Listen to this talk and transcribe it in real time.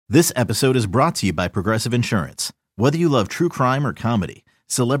This episode is brought to you by Progressive Insurance. Whether you love true crime or comedy,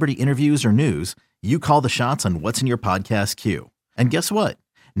 celebrity interviews or news, you call the shots on what's in your podcast queue. And guess what?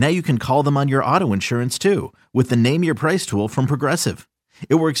 Now you can call them on your auto insurance too with the Name Your Price tool from Progressive.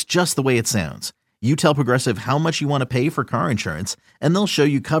 It works just the way it sounds. You tell Progressive how much you want to pay for car insurance, and they'll show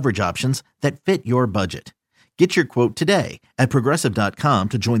you coverage options that fit your budget. Get your quote today at Progressive.com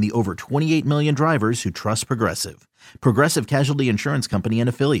to join the over 28 million drivers who trust Progressive. Progressive Casualty Insurance Company and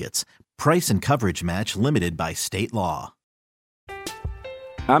Affiliates. Price and coverage match limited by state law.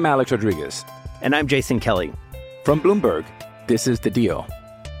 I'm Alex Rodriguez. And I'm Jason Kelly. From Bloomberg, this is The Deal.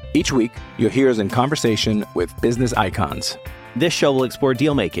 Each week, you'll hear us in conversation with business icons. This show will explore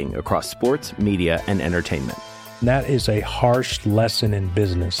deal-making across sports, media, and entertainment. That is a harsh lesson in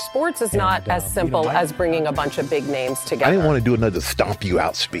business. Sports is not as simple as bringing a bunch of big names together. I didn't want to do another stomp you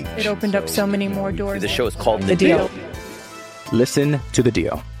out speech. It opened up so many more doors. The show is called The Deal. Listen to The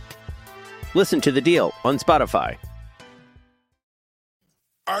Deal. Listen to The Deal on Spotify.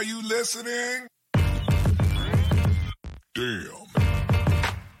 Are you listening? Damn.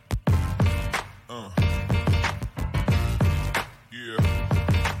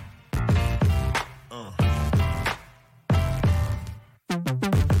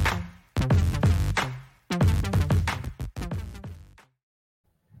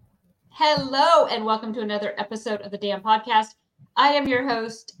 Hello, and welcome to another episode of the Damn Podcast. I am your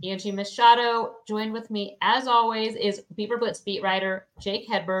host, Angie Machado. Joined with me, as always, is Beaver Blitz beat writer Jake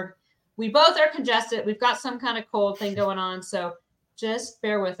Hedberg. We both are congested. We've got some kind of cold thing going on, so just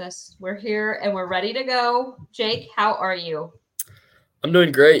bear with us. We're here, and we're ready to go. Jake, how are you? I'm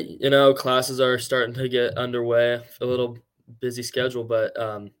doing great. Classes are starting to get underway. A little busy schedule, but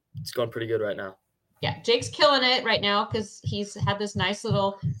it's going pretty good right now. Yeah, Jake's killing it right now because he's had this nice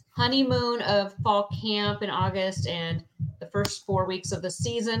little honeymoon of fall camp in August and the first 4 weeks of the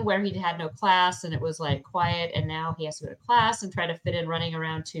season where he had no class and it was like quiet. And now he has to go to class and try to fit in running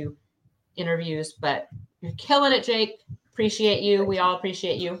around to interviews. But you're killing it, Jake. Appreciate you. We all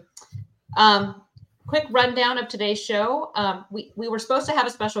appreciate you. Quick rundown of today's show. We were supposed to have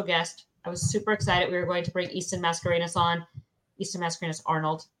a special guest. I was super excited. We were going to bring Easton Mascarenas on. Easton Mascarenas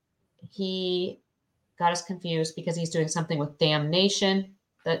Arnold. He got us confused because he's doing something with Damnation,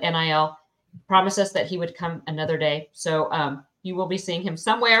 the NIL. Promised us that he would come another day. So you will be seeing him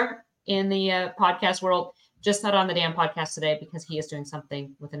somewhere in the podcast world, just not on the Damn Podcast today because he is doing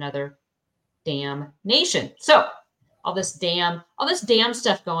something with another Damn Nation. So all this damn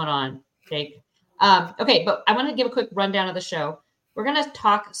stuff going on, Jake. Okay, but I want to give a quick rundown of the show. We're going to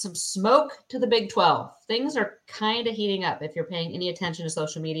talk some smoke to the Big 12. Things are kind of heating up if you're paying any attention to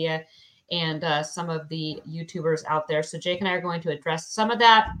social media and some of the YouTubers out there. So Jake and I are going to address some of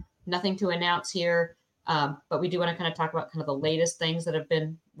that. Nothing to announce here, but we do want to kind of talk about kind of the latest things that have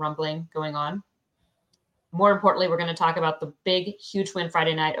been rumbling going on. More importantly, we're going to talk about the big, huge win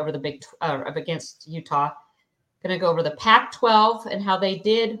Friday night over the against Utah. Going to go over the Pac-12 and how they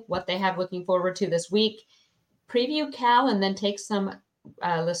did, what they have looking forward to this week. Preview Cal, and then take some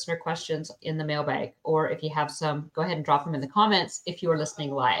listener questions in the mailbag. Or if you have some, go ahead and drop them in the comments if you are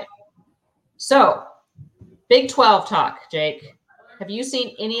listening live. So, Big 12 talk, Jake. Have you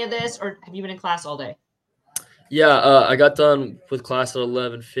seen any of this, or have you been in class all day? Yeah, I got done with class at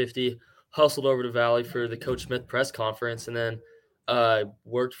 11:50, hustled over to Valley for the Coach Smith press conference, and then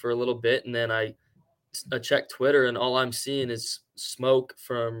worked for a little bit, and then I checked Twitter, and all I'm seeing is smoke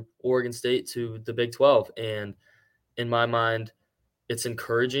from Oregon State to the Big 12. And in my mind, it's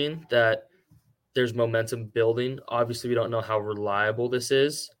encouraging that there's momentum building. Obviously, we don't know how reliable this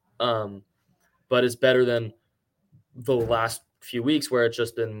is. But it's better than the last few weeks where it's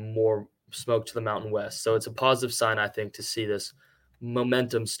just been more smoke to the Mountain West. So it's a positive sign, I think, to see this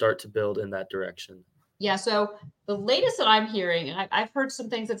momentum start to build in that direction. Yeah, so the latest that I'm hearing, and I've heard some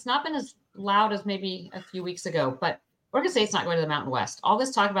things, it's not been as loud as maybe a few weeks ago, but Oregon State's not going to the Mountain West. All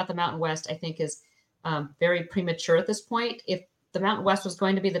this talk about the Mountain West, I think, is very premature at this point. If the Mountain West was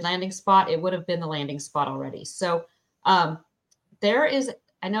going to be the landing spot, it would have been the landing spot already. So there is –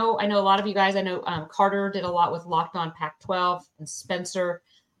 I know a lot of you guys, I know Carter did a lot with Locked On Pac-12 and Spencer.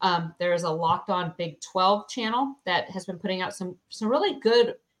 There is a Locked On Big 12 channel that has been putting out some really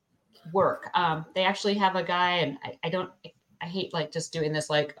good work. They actually have a guy, and I hate like just doing this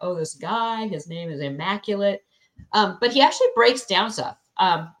like, oh, this guy, his name is Immaculate. But he actually breaks down stuff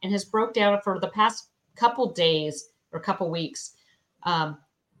and has broke down for the past couple days or couple weeks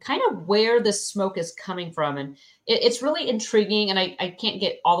kind of where the smoke is coming from. And it's really intriguing. And I can't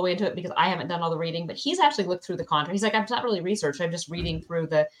get all the way into it because I haven't done all the reading, but he's actually looked through the contract. He's like, I'm not really research. I'm just reading through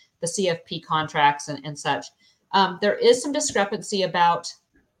the CFP contracts and such. There is some discrepancy about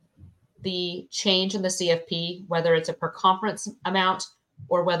the change in the CFP, whether it's a per conference amount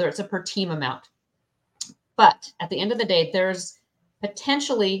or whether it's a per team amount. But at the end of the day, there's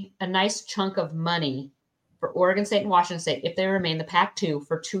potentially a nice chunk of money for Oregon State and Washington State if they remain the Pac-2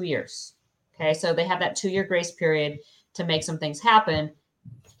 for 2 years. Okay, so they have that 2-year grace period to make some things happen.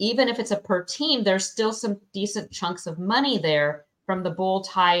 Even if it's a per team, there's still some decent chunks of money there from the bowl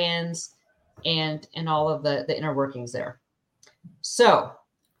tie-ins and all of the inner workings there. So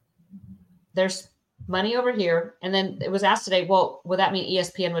there's money over here. And then it was asked today, well, would that mean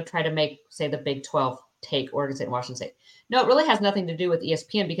ESPN would try to make, say, the Big 12 take Oregon State and Washington State? No, it really has nothing to do with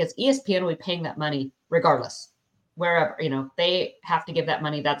ESPN because ESPN will be paying that money regardless. Wherever, they have to give that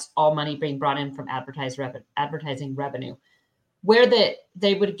money. That's all money being brought in from advertising revenue. Where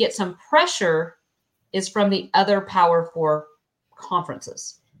they would get some pressure is from the other Power 4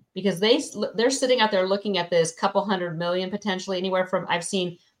 conferences, because they're sitting out there looking at this couple $100 million, potentially anywhere from, I've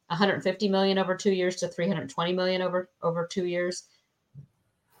seen $150 million over 2 years to $320 million over 2 years.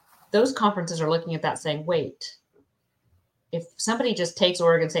 Those conferences are looking at that saying, wait, if somebody just takes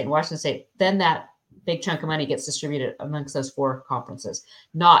Oregon State and Washington State, then that big chunk of money gets distributed amongst those 4 conferences,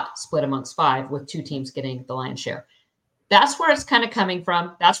 not split amongst 5 with 2 teams getting the lion's share. That's where it's kind of coming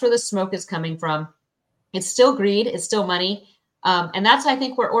from. That's where the smoke is coming from. It's still greed. It's still money. And that's, I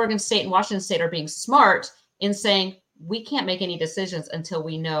think, where Oregon State and Washington State are being smart in saying, we can't make any decisions until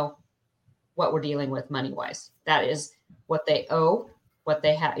we know what we're dealing with money-wise. That is what they owe, what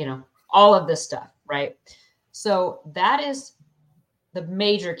they have, all of this stuff, right? So that is the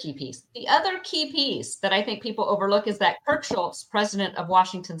major key piece. The other key piece that I think people overlook is that Kirk Schultz, president of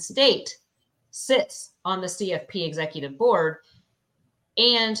Washington State, sits on the CFP executive board,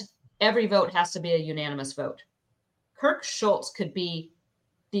 and every vote has to be a unanimous vote. Kirk Schultz could be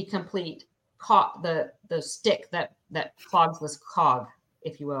the complete the stick that clogs this cog,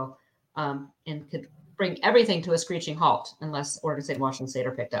 if you will, and could bring everything to a screeching halt unless Oregon State and Washington State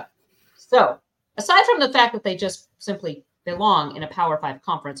are picked up. So aside from the fact that they just simply belong in a Power 5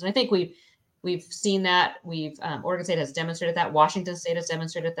 conference, and I think we've seen that. Oregon State has demonstrated that. Washington State has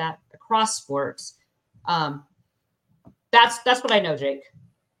demonstrated that across sports. That's what I know, Jake.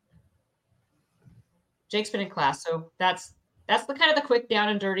 Jake's been in class, so that's the kind of the quick down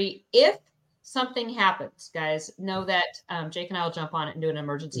and dirty. If something happens, guys, know that Jake and I will jump on it and do an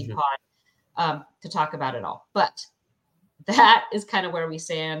emergency pod to talk about it all. But that is kind of where we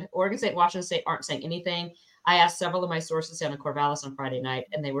stand. Oregon State, Washington State aren't saying anything. I asked several of my sources down in Corvallis on Friday night,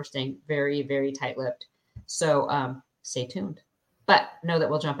 and they were staying very, very tight-lipped. So stay tuned. But know that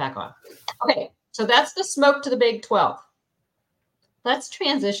we'll jump back on. Okay, so that's the smoke to the Big 12. Let's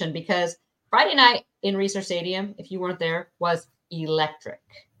transition, because Friday night in Reser Stadium, if you weren't there, was electric.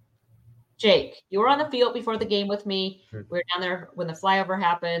 Jake, you were on the field before the game with me. We were down there when the flyover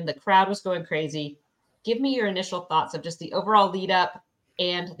happened. The crowd was going crazy. Give me your initial thoughts of just the overall lead-up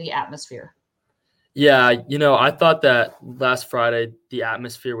and the atmosphere. Yeah, I thought that last Friday, the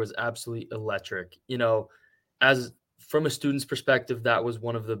atmosphere was absolutely electric. As from a student's perspective, that was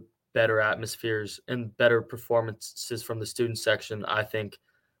one of the better atmospheres and better performances from the student section I think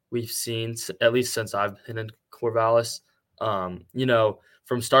we've seen, at least since I've been in Corvallis.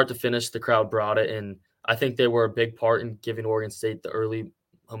 From start to finish, the crowd brought it, and I think they were a big part in giving Oregon State the early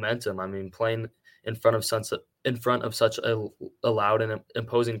momentum. I mean, playing in front of such a loud and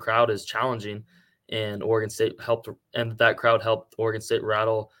imposing crowd is challenging. And Oregon State that crowd helped Oregon State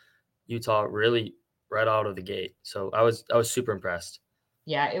rattle Utah really right out of the gate. So I was super impressed.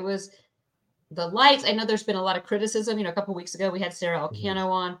 Yeah, it was the lights. I know there's been a lot of criticism. A couple of weeks ago we had Sarah Elcano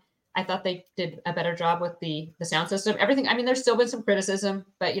on. I thought they did a better job with the sound system. Everything. I mean, there's still been some criticism,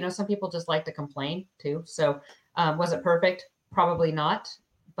 but some people just like to complain too. So was it perfect? Probably not.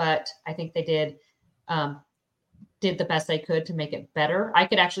 But I think they did the best they could to make it better.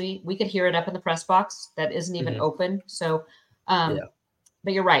 We could hear it up in the press box that isn't even open. So, but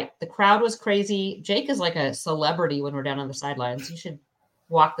you're right. The crowd was crazy. Jake is like a celebrity when we're down on the sidelines. You should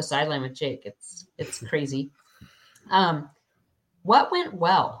walk the sideline with Jake. It's crazy. What went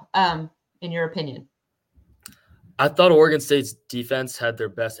well, in your opinion? I thought Oregon State's defense had their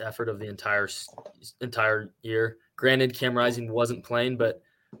best effort of the entire year. Granted, Cam Rising wasn't playing, but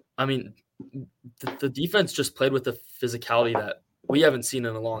I mean, the defense just played with the physicality that we haven't seen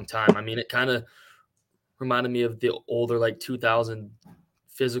in a long time. I mean, it kind of reminded me of the older, 2000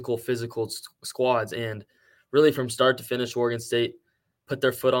 physical squads. And really from start to finish, Oregon State put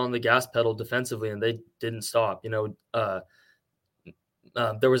their foot on the gas pedal defensively, and they didn't stop. There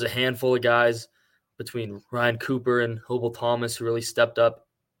was a handful of guys between Ryan Cooper and Hobel Thomas who really stepped up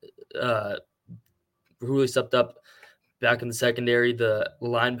back in the secondary. The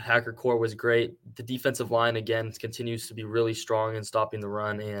linebacker core was great. The defensive line, again, continues to be really strong in stopping the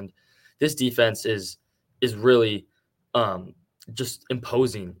run. And this defense is really just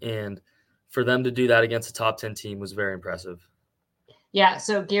imposing. And for them to do that against a top 10 team was very impressive. Yeah,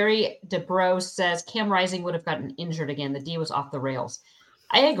 so Gary DeBro says Cam Rising would have gotten injured again. The D was off the rails.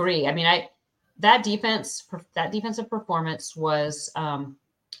 I agree. I mean, that defensive performance was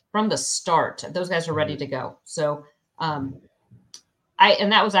from the start. Those guys are ready to go. So and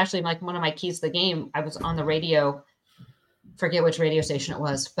that was actually like one of my keys to the game. I was on the radio, forget which radio station it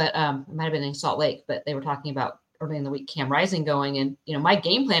was, but it might have been in Salt Lake, but they were talking about early in the week Cam Rising going. And, my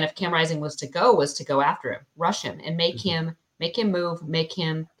game plan if Cam Rising was to go after him, rush him, and make him move, make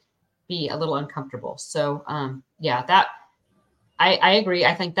him be a little uncomfortable. So, that I agree.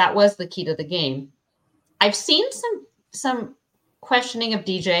 I think that was the key to the game. I've seen some questioning of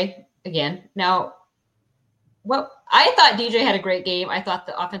DJ again. Now, I thought DJ had a great game. I thought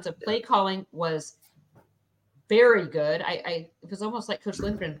the offensive play calling was very good. It was almost like Coach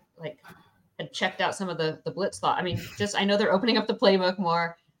Lindgren had checked out some of the blitz thought. I mean, I know they're opening up the playbook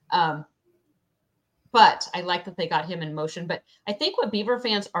more. But I like that they got him in motion. But I think what Beaver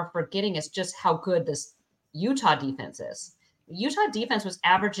fans are forgetting is just how good this Utah defense is. Utah defense was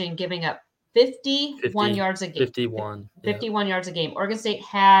averaging giving up 51 yards a game. 51 yards a game. Oregon State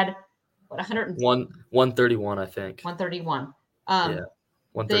had 131, I think. 131.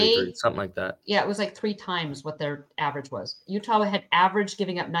 133, something like that. Yeah, it was like 3 times what their average was. Utah had average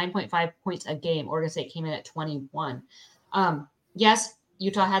giving up 9.5 points a game. Oregon State came in at 21. Yes,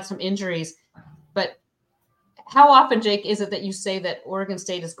 Utah had some injuries, but how often, Jake, is it that you say that Oregon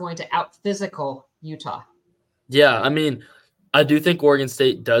State is going to out-physical Utah? Yeah, I mean, I do think Oregon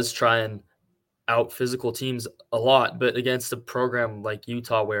State does try and out-physical teams a lot, but against a program like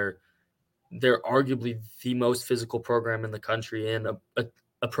Utah where they're arguably the most physical program in the country and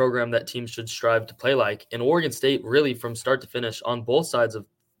a program that teams should strive to play like. And Oregon State really from start to finish on both sides of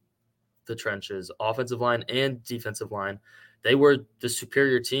the trenches, offensive line and defensive line, they were the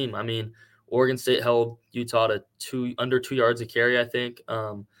superior team. I mean, Oregon State held Utah to under 2 yards a carry, I think.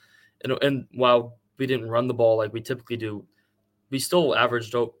 And while we didn't run the ball like we typically do, we still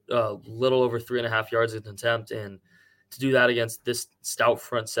averaged a little over 3.5 yards an attempt. And to do that against this stout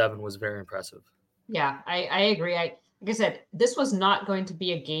front seven was very impressive. Yeah, I agree. Like I said, this was not going to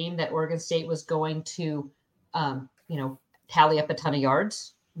be a game that Oregon State was going to, tally up a ton of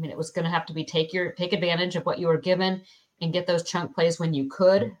yards. I mean, it was going to have to be take advantage of what you were given and get those chunk plays when you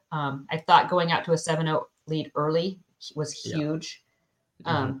could. I thought going out to a 7-0 lead early was huge.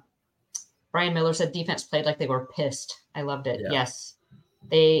 Mm-hmm. Brian Miller said defense played like they were pissed. I loved it. Yeah. Yes,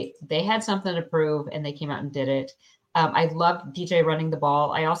 they had something to prove, and they came out and did it. I loved DJ running the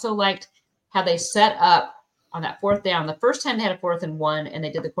ball. I also liked how they set up on that 4th down. The first time they had a 4th and 1, and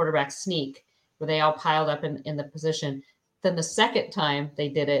they did the quarterback sneak where they all piled up in the position. Then the second time they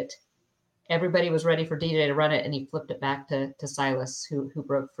did it, everybody was ready for DJ to run it, and he flipped it back to Silas, who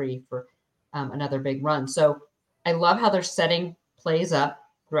broke free for another big run. So I love how they're setting plays up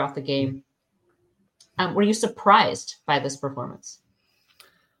throughout the game. Were you surprised by this performance?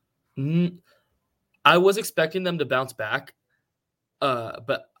 I was expecting them to bounce back,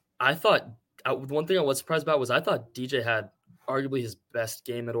 but I thought one thing I was surprised about was I thought DJ had arguably his best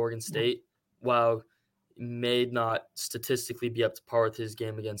game at Oregon State, while may not statistically be up to par with his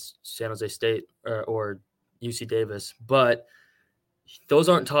game against San Jose State or UC Davis. But those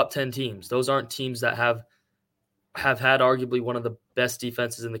aren't top 10 teams. Those aren't teams that have had arguably one of the best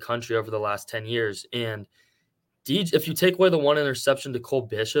defenses in the country over the last 10 years. And if you take away the one interception to Cole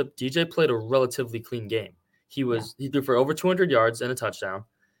Bishop, DJ played a relatively clean game. He threw for over 200 yards and a touchdown.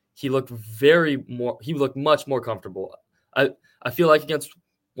 He looked much more comfortable. I feel like against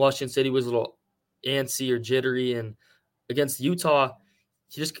Washington State, he was a little antsy or jittery, and against Utah,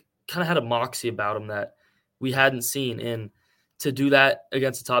 he just kind of had a moxie about him that we hadn't seen. And to do that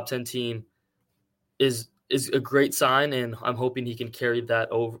against a top 10 team is a great sign, and I'm hoping he can carry that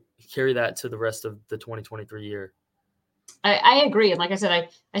to the rest of the 2023 year. I agree. And like I said,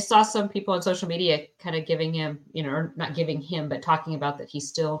 I saw some people on social media kind of giving him, or not giving him, but talking about that he's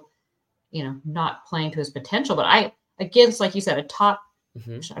still, not playing to his potential. But against, like you said, a top,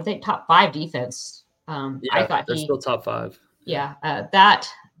 I think top 5 defense. I thought they're still top 5. Yeah. That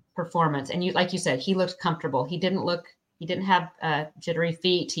performance. And like you said, he looked comfortable. He didn't have jittery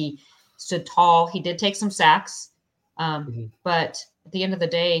feet. He stood tall. He did take some sacks. But at the end of the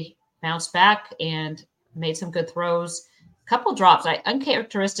day, bounced back and made some good throws. Couple drops,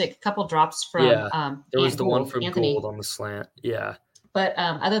 uncharacteristic couple drops from there was the one from Anthony Gould on the slant. Yeah. But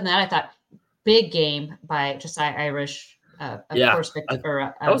other than that, I thought big game by Josiah Irish. Of course,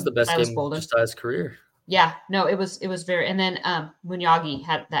 that was the best Silas game Bolden. of Josiah's career. Yeah, no, it was very. And then Munyagi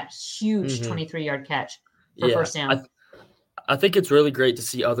had that huge 23-yard catch for first down. I think it's really great to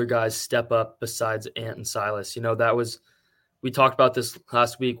see other guys step up besides Ant and Silas. We talked about this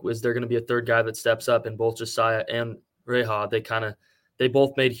last week. Was there going to be a third guy that steps up? And both Josiah and Reha, they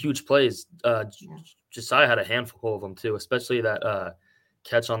both made huge plays. Josiah had a handful of them too, especially that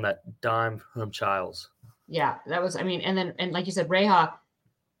catch on that dime from Childs. Yeah, that was. And like you said, Reha.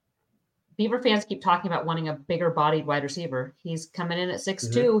 Beaver fans keep talking about wanting a bigger bodied wide receiver. He's coming in at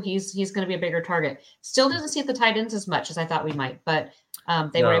 6'2". He's going to be a bigger target. Still doesn't see the tight ends as much as I thought we might, but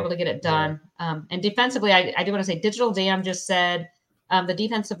they were able to get it done. And defensively, I do want to say Digital Dam just said the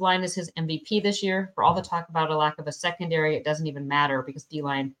defensive line is his MVP this year. For all the talk about a lack of a secondary, it doesn't even matter because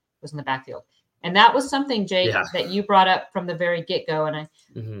D-line was in the backfield. And that was something, Jake, that you brought up from the very get-go. And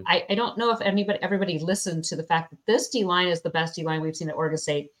I don't know if everybody listened to the fact that this D-line is the best D-line we've seen at Oregon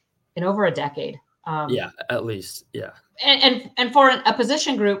State in over a decade. At least. Yeah. And for a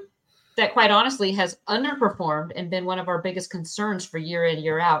position group that quite honestly has underperformed and been one of our biggest concerns for year in,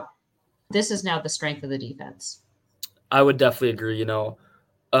 year out, this is now the strength of the defense. I would definitely agree.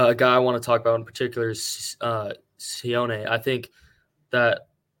 A guy I want to talk about in particular is Sione. I think that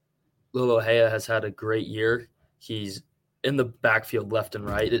Lilohea has had a great year. He's in the backfield left and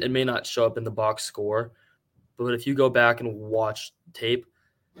right. It may not show up in the box score, but if you go back and watch tape,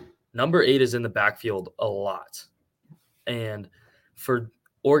 number 8 is in the backfield a lot. And for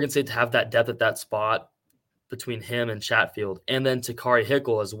Oregon State to have that depth at that spot between him and Chatfield, and then Takari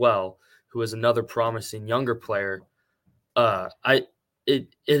Hickel as well, who is another promising younger player, it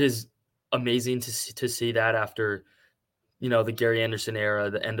is amazing to see that after, the Gary Anderson era,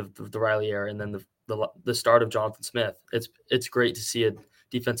 the end of the Riley era, and then the start of Jonathan Smith. It's great to see a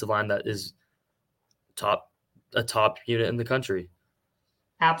defensive line that is a top unit in the country.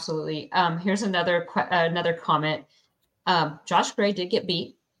 Absolutely. Here's another comment. Josh Gray did get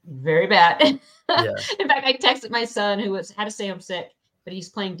beat very bad. Yeah. In fact, I texted my son who had to stay home sick, but he's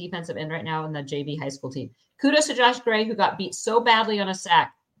playing defensive end right now in the JV high school team. Kudos to Josh Gray, who got beat so badly on a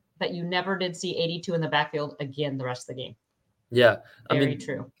sack that you never did see 82 in the backfield again the rest of the game. Yeah. Very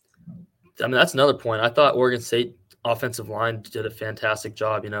true. That's another point. I thought Oregon State offensive line did a fantastic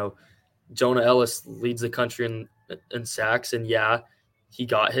job. Jonah Ellis leads the country in sacks, and he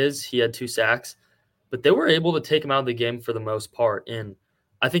got his. He had 2 sacks, but they were able to take him out of the game for the most part. And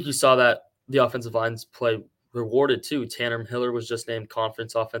I think you saw that the offensive line's play rewarded too. Tanner Hiller was just named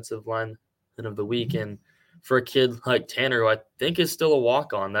Conference Offensive Lineman of the Week, and for a kid like Tanner, who I think is still a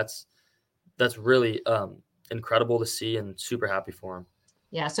walk-on, that's really incredible to see, and super happy for him.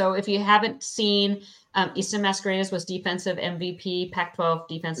 Yeah. So if you haven't seen, Easton Mascarenas was defensive MVP, Pac-12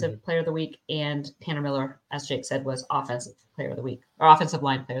 defensive player of the week, and Tanner Miller, as Jake said, was offensive player of the week, or offensive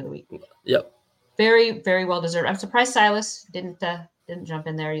line player of the week. Yep. Very, very well deserved. I'm surprised Silas didn't jump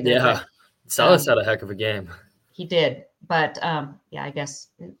in there either. Yeah. Silas had a heck of a game. He did. But I guess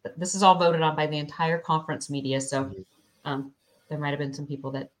this is all voted on by the entire conference media. So there might've been some people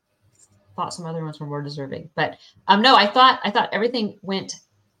that thought some other ones were more deserving, but no, I thought everything went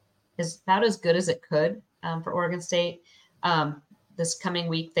about as good as it could for Oregon State. This coming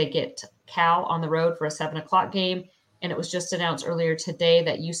week, they get Cal on the road for a 7:00 game. And it was just announced earlier today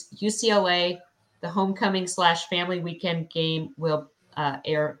that UCLA, the homecoming / family weekend game, will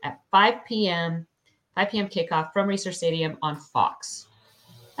air at 5 p.m. kickoff from Reser Stadium on Fox.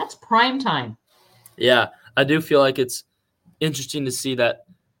 That's prime time. Yeah, I do feel like it's interesting to see that.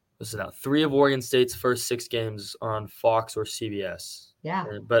 Listen, now 3 of Oregon State's first 6 games are on Fox or CBS. Yeah.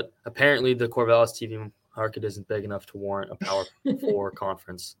 But apparently the Corvallis TV market isn't big enough to warrant a Power 4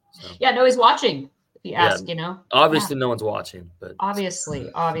 conference. So. Yeah, no, he's watching, if you ask, Obviously no one's watching. But Obviously.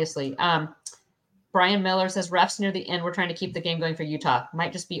 Brian Miller says, refs near the end, we're trying to keep the game going for Utah.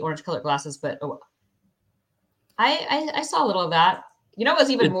 Might just be orange-colored glasses, but I saw a little of that.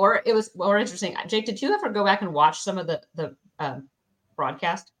 It was more interesting. Jake, did you ever go back and watch some of the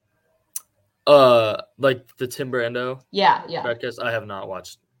broadcast? Like the Tim Brando broadcast? I have not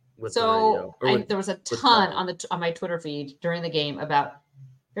watched with the radio. There was a ton on my Twitter feed during the game about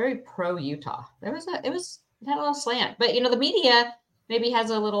very pro Utah. It had a little slant, but the media maybe has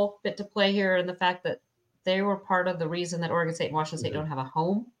a little bit to play here in the fact that they were part of the reason that Oregon State and Washington State don't have a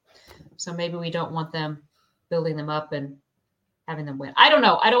home. So maybe we don't want them building them up and having them win. I don't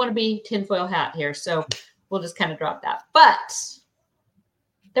know. I don't want to be tinfoil hat here, so we'll just kind of drop that. But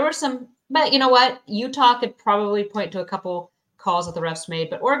there were some. But you know what? Utah could probably point to a couple calls that the refs made,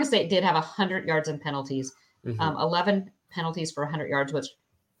 but Oregon State did have 100 yards in penalties, 11 penalties for 100 yards, which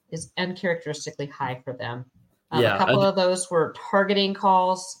is uncharacteristically high for them. Yeah, a couple of those were targeting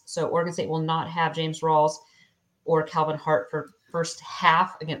calls. So Oregon State will not have James Rawls or Calvin Hart for first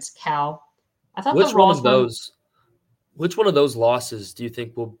half against Cal. I thought which one of those losses do you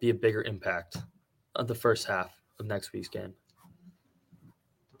think will be a bigger impact on the first half of next week's game?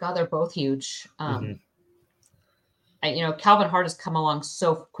 God, they're both huge. Calvin Hart has come along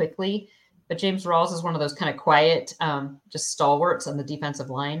so quickly, but James Rawls is one of those kind of quiet, just stalwarts on the defensive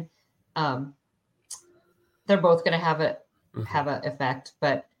line. They're both going to have an effect,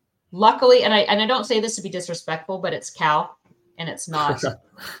 but luckily, and I don't say this to be disrespectful, but it's Cal and it's not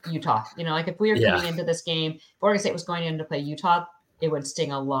Utah. Like if we were coming into this game, if Oregon State was going in to play Utah, it would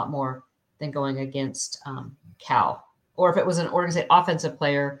sting a lot more than going against Cal. Or if it was an Oregon State offensive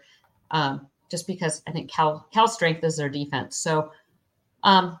player, just because I think Cal's strength is their defense. So,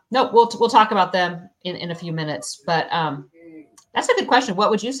 no, we'll talk about them in a few minutes. But that's a good question. What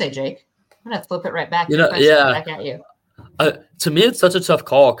would you say, Jake? I'm gonna flip it right back. Back at you. To me, it's such a tough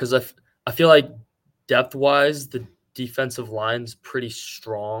call because I feel like depth-wise, the defensive line's pretty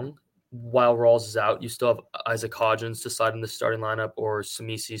strong. While Rawls is out, you still have Isaac Hodgins deciding the starting lineup, or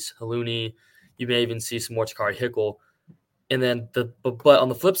Samisis Haluni. You may even see some more Takari Hickle. And then but on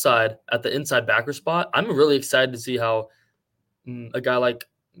the flip side, at the inside backer spot, I'm really excited to see how a guy like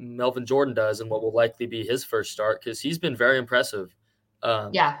Melvin Jordan does and what will likely be his first start, because he's been very impressive.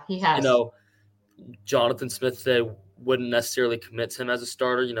 He has. Jonathan Smith today wouldn't necessarily commit to him as a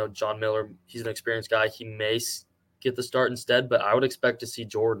starter. John Miller, he's an experienced guy. He may get the start instead, but I would expect to see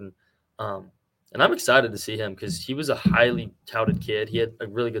Jordan. And I'm excited to see him because he was a highly touted kid. He had a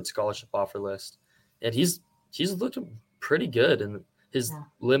really good scholarship offer list, and he's looked pretty good in his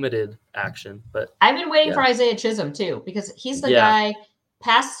limited action. But I've been waiting for Isaiah Chisholm too, because he's the guy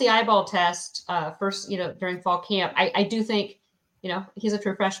passed the eyeball test first, during fall camp. I do think, he's a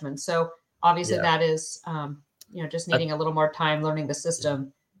true freshman. So obviously that is, just needing a little more time learning the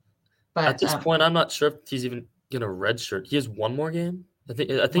system. But at this point, I'm not sure if he's even going to redshirt. He has one more game. I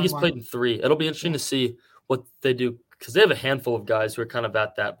think he's played in 3. It'll be interesting to see what they do, because they have a handful of guys who are kind of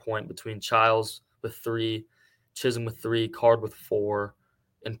at that point between Childs with 3, Chisholm with 3, Card with 4,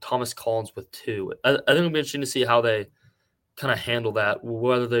 and Thomas Collins with 2. I think it'll be interesting to see how they kind of handle that,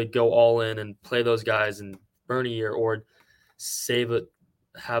 whether they go all in and play those guys and burn a year, or save it,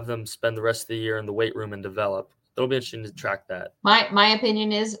 have them spend the rest of the year in the weight room and develop. It'll be interesting to track that. My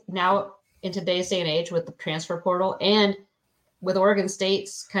opinion is, now in today's day and age with the transfer portal and with Oregon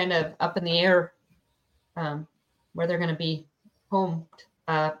State's kind of up in the air, where they're going to be home,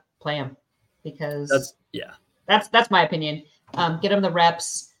 play them, because that's my opinion. Get them the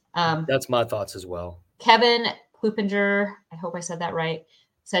reps. That's my thoughts as well. Kevin Klupinger, I hope I said that right,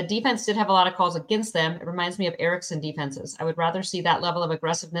 said defense did have a lot of calls against them. It reminds me of Erickson defenses. I would rather see that level of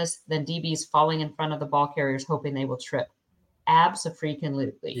aggressiveness than DBs falling in front of the ball carriers hoping they will trip.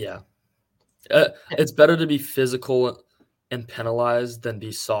 Abso-freaking-lutely. Yeah. It's better to be physical and penalized than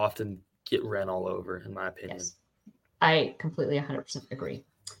be soft and get ran all over, in my opinion. Yes. I completely 100% agree.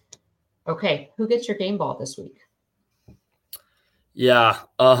 Okay, who gets your game ball this week? Yeah.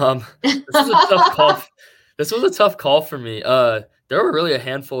 This was a tough call. This was a tough call for me. There were really a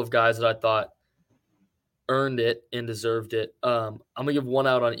handful of guys that I thought earned it and deserved it. I'm going to give one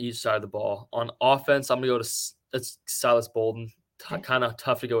out on each side of the ball. On offense, I'm going to go to Silas Bolden. Kind of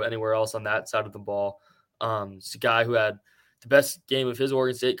tough to go anywhere else on that side of the ball. It's a guy who had the best game of his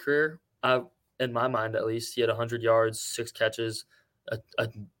Oregon State career, in my mind at least. He had 100 yards, 6 catches, a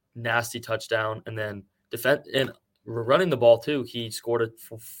nasty touchdown, and then and running the ball too. He scored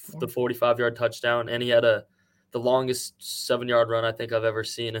the 45-yard touchdown, and he had the longest 7-yard run I think I've ever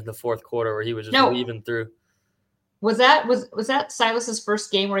seen in the fourth quarter, where he was just weaving through. Was that Silas's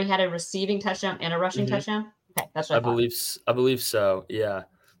first game where he had a receiving touchdown and a rushing touchdown? Okay, that's what I believe so. Yeah.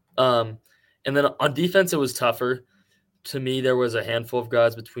 And then on defense, it was tougher. To me, there was a handful of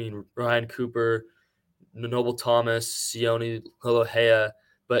guys between Ryan Cooper, Noble Thomas, Sione Lolohea,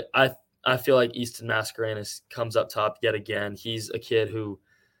 but I feel like Easton Mascarenas comes up top yet again. He's a kid who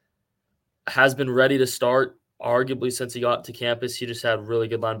has been ready to start, arguably since he got to campus. He just had really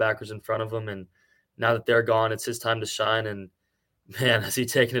good linebackers in front of him, and now that they're gone, it's his time to shine. And man, has he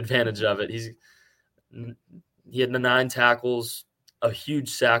taken advantage of it? He had 9 tackles, a huge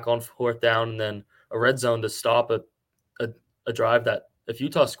sack on 4th down, and then a red zone to stop a drive that if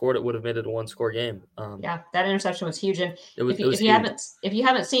Utah scored, it would have made it a 1-score game. That interception was huge. And if you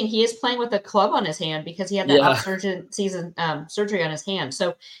haven't seen, he is playing with a club on his hand because he had that upsurgent season surgery on his hand.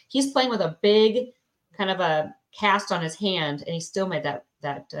 So he's playing with a big kind of a cast on his hand, and he still made that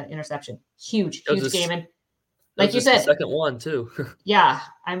interception. Huge game. And like you said, the second one too. Yeah,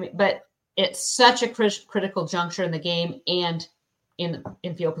 I mean, but it's such a critical juncture in the game and in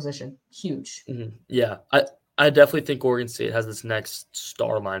field position. Huge. Mm-hmm. Yeah, I definitely think Oregon State has this next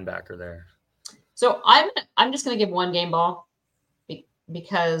star linebacker there. So I'm just going to give one game ball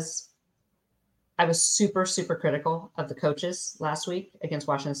because I was super, super critical of the coaches last week against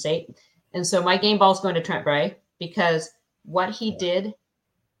Washington State. And so my game ball is going to Trent Bray because what he did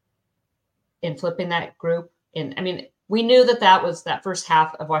in flipping that group, we knew that first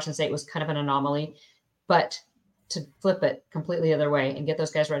half of Washington State was kind of an anomaly, but to flip it completely the other way and get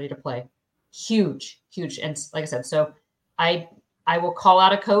those guys ready to play, huge. And like I said, so I will call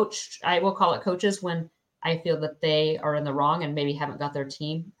out a coach. I will call it coaches when I feel that they are in the wrong and maybe haven't got their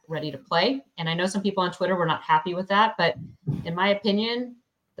team ready to play. And I know some people on Twitter were not happy with that, but in my opinion,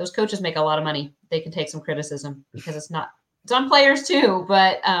 those coaches make a lot of money. They can take some criticism because it's on players too,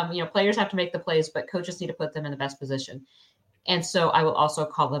 but players have to make the plays, but coaches need to put them in the best position. And so I will also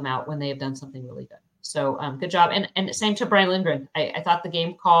call them out when they have done something really good. So good job. And same to Brian Lindgren. I thought the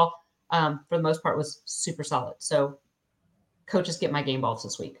game call for the most part was super solid. So coaches get my game balls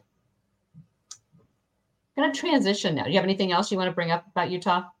this week. I'm going to transition now. Do you have anything else you want to bring up about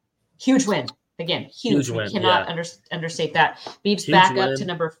Utah? Huge win. Again, huge win. We cannot understate that. Beeb's huge back win. Up to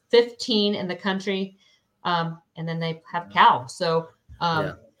number 15 in the country. And then they have Cal. So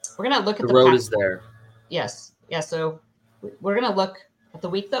we're going to look at the road is there. Yes. Yeah. So we're going to look at the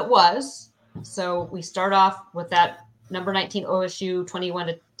week that was. So we start off with that number 19 OSU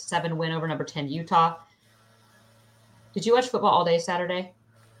 21-7 win over number 10 Utah. Did you watch football all day Saturday?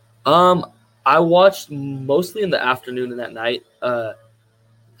 I watched mostly in the afternoon and that night.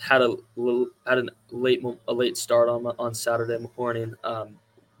 Had a late start on Saturday morning.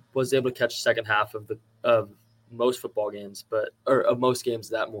 Was able to catch the second half of most football games, of most games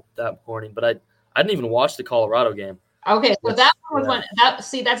that morning. But I didn't even watch the Colorado game. Okay, so that one was one.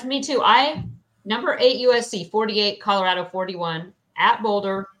 That's me too. Number 8 USC 48, Colorado 41 at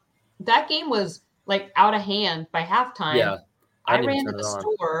Boulder. That game was like out of hand by halftime. Yeah, I ran to the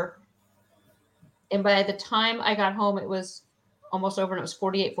store, and by the time I got home, it was almost over, and it was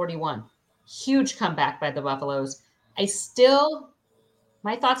 48-41. Huge comeback by the Buffaloes.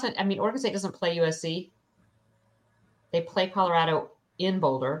 My thoughts on, Oregon State doesn't play USC. They play Colorado in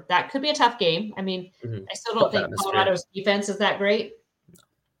Boulder. That could be a tough game. I still don't think Colorado's defense is that great.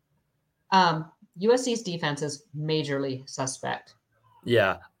 USC's defense is majorly suspect.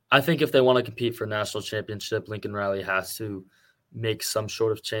 Yeah. I think if they want to compete for a national championship, Lincoln Riley has to make some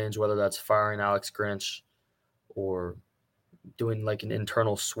sort of change, whether that's firing Alex Grinch or doing like an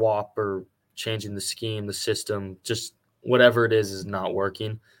internal swap or changing the scheme, the system, just whatever it is not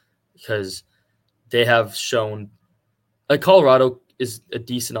working, because they have shown Colorado is a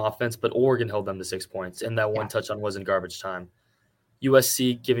decent offense, but Oregon held them to 6 points, and that one touchdown was in garbage time.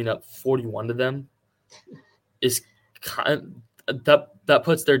 USC giving up 41 to them is that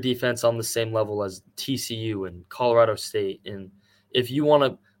puts their defense on the same level as TCU and Colorado State. And if you want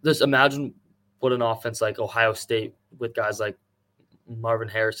to just imagine what an offense like Ohio State with guys like Marvin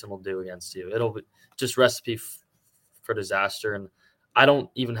Harrison will do against you, it'll be just recipe for disaster. And I don't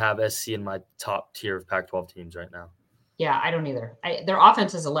even have SC in my top tier of Pac-12 teams right now. Yeah, I don't either. Their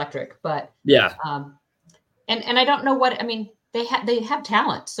offense is electric, but yeah. And I don't know what, they have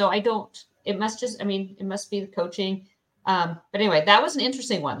talent. So I don't, it must be the coaching. But anyway, that was an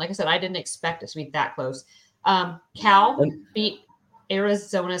interesting one. Like I said, I didn't expect it to be that close. Cal beat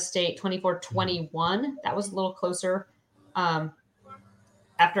Arizona State 24-21. That was a little closer. After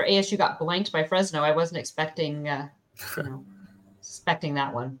ASU got blanked by Fresno, I wasn't expecting that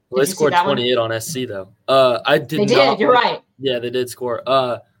one. Well, they scored 28 on SC though. I did. They did. You're right. Yeah, they did score.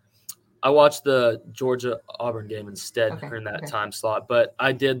 I watched the Georgia Auburn game instead during that time slot, but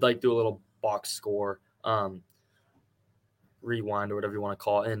I did do a little box score, rewind or whatever you want to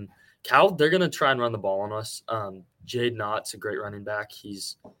call it. And Cal, they're gonna try and run the ball on us. Jade Knott's a great running back.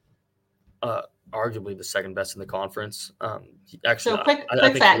 He's arguably the second best in the conference. Quick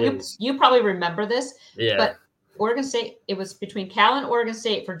fact, you probably remember this. Yeah. But Oregon State, it was between Cal and Oregon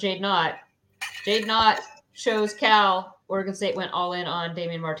State for Jade Knott. Jade Knott chose Cal. Oregon State went all in on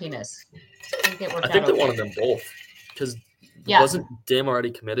Damian Martinez. I think they wanted them both because wasn't Dame already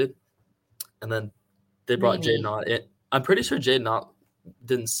committed? And then they brought Jade Knott in. I'm pretty sure Jade Knott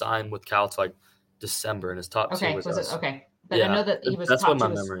didn't sign with Cal till December, and his top two was us. Okay. But yeah, I know that he was that's top what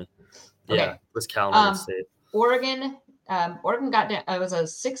my memory. Okay. Yeah, was Cal and Oregon State. Oregon got down. It was a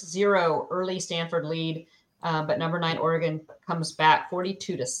 6-0 early Stanford lead, but number 9 Oregon comes back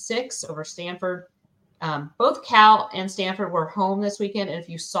 42-6 over Stanford. Both Cal and Stanford were home this weekend, and if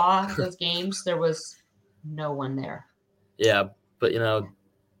you saw those games, there was no one there. Yeah, but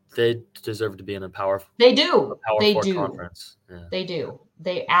they deserve to be in a Power. They do. They 4 do. Conference. Yeah. They do.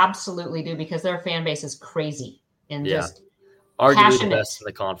 They absolutely do, because their fan base is crazy and just arguably passionate. The best in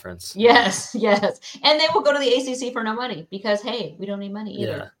the conference. Yes. And they will go to the ACC for no money because, hey, we don't need money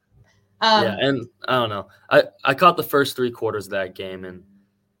either. And I don't know. I caught the first 3 quarters of that game, and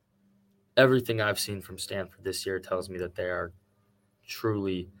everything I've seen from Stanford this year tells me that they are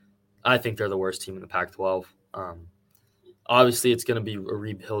truly – I think they're the worst team in the Pac-12. Obviously, it's going to be a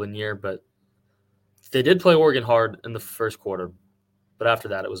rebuilding year, but they did play Oregon hard in the first quarter. But after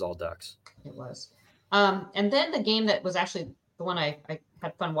that, it was all Ducks. It was. And then the game that was actually the one I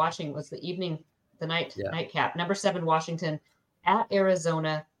had fun watching was the nightcap. Number 7, Washington at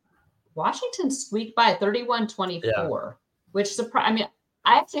Arizona. Washington squeaked by 31-24, which surprised. I mean,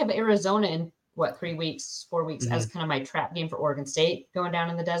 I actually have Arizona in 4 weeks as kind of my trap game for Oregon State going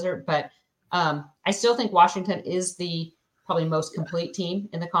down in the desert. But I still think Washington is the probably most complete team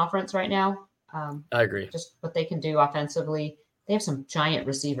in the conference right now. I agree. Just what they can do offensively. They have some giant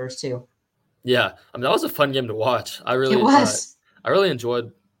receivers too. Yeah, I mean, that was a fun game to watch. I really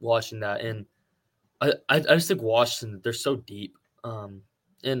enjoyed watching that, and I just think Washington, they're so deep,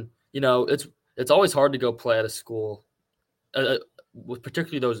 and it's always hard to go play at a school, with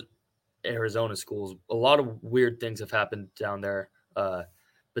particularly those Arizona schools. A lot of weird things have happened down there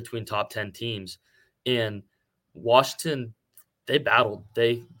between top 10 teams, and Washington, they battled.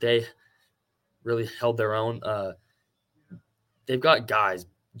 They really held their own. They've got guys.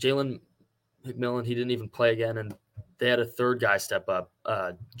 Jalen McMillan, he didn't even play again, and they had a third guy step up.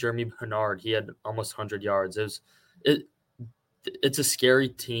 Jeremy Bernard, he had almost 100 yards. It's a scary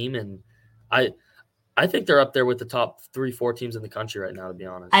team, and I think they're up there with the top 3-4 teams in the country right now, to be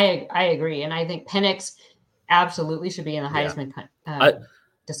honest. I agree, and I think Penix absolutely should be in the Heisman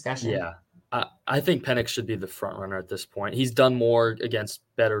discussion. Yeah, I think Penix should be the front runner at this point. He's done more against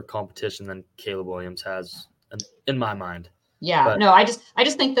better competition than Caleb Williams has, in my mind. Yeah, but I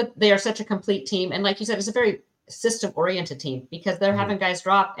just think that they are such a complete team. And like you said, it's a very system-oriented team because they're having guys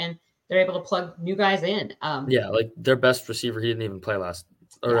drop and they're able to plug new guys in. Like their best receiver, he didn't even play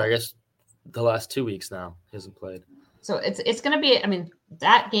I guess the last 2 weeks now. He hasn't played. So it's going to be,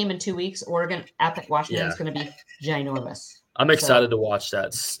 that game in 2 weeks, Oregon at Washington is going to be ginormous. I'm excited to watch that.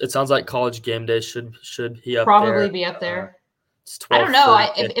 It sounds like College Game Day should be up probably there. be up there. It's I don't know.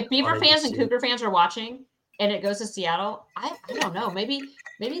 If Beaver fans and Cougar fans are watching, and it goes to Seattle, I don't know. Maybe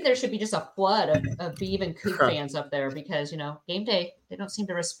there should be just a flood of Beaver and Coug fans up there because, game day, they don't seem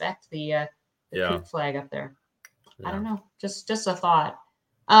to respect the Coug flag up there. Yeah. I don't know. Just a thought.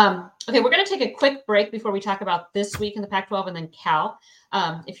 Okay, we're going to take a quick break before we talk about this week in the Pac-12 and then Cal.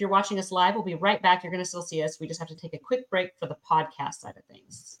 If you're watching us live, we'll be right back. You're going to still see us. We just have to take a quick break for the podcast side of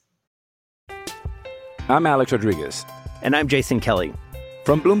things. I'm Alex Rodriguez. And I'm Jason Kelly.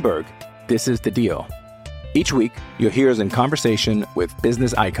 From Bloomberg, this is The Deal. Each week, you'll hear us in conversation with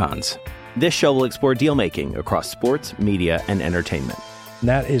business icons. This show will explore deal-making across sports, media, and entertainment.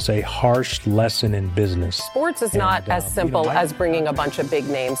 That is a harsh lesson in business. Sports is not as simple as bringing a bunch of big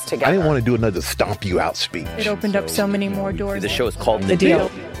names together. I didn't want to do another stomp you out speech. It opened up so many more doors. The show is called The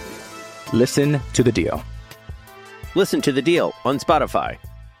Deal. Listen to The Deal. Listen to The Deal on Spotify.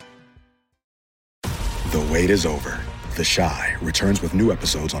 The wait is over. The Chi returns with new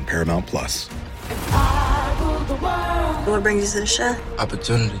episodes on Paramount+. What brings you to the Chi?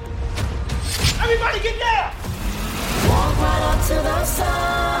 Opportunity. Everybody get down! Walk right up to the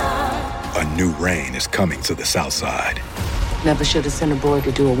side. A new reign is coming to the South Side. Never should have sent a boy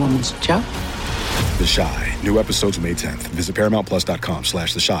to do a woman's job. The Chi. New episodes May 10th. Visit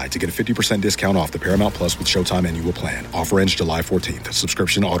ParamountPlus.com/The Chi to get a 50% discount off the Paramount Plus with Showtime annual plan. Offer ends July 14th.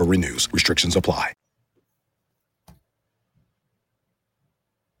 Subscription auto-renews. Restrictions apply.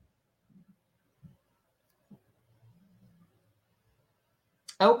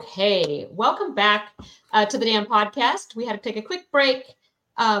 Okay, welcome back to the damn podcast. We had to take a quick break,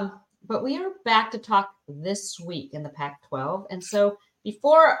 but we are back to talk this week in the Pac-12. And so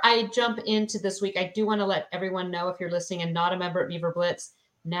before I jump into this week, I do want to let everyone know, if you're listening and not a member at Beaver Blitz,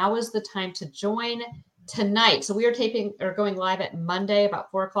 now is the time to join tonight. So we are going live at Monday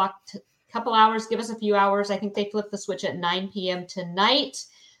about 4 o'clock, couple hours, give us a few hours. I think they flip the switch at 9 p.m. tonight.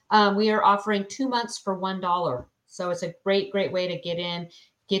 We are offering 2 months for $1. So it's a great way to get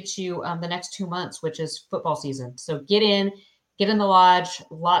you the next 2 months, which is football season. So get in the lodge,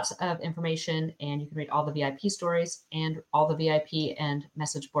 lots of information, and you can read all the VIP stories and all the VIP and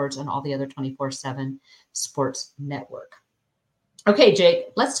message boards and all the other 24/7 sports network. Okay, Jake,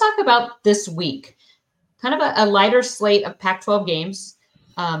 let's talk about this week. Kind of a lighter slate of Pac-12 games.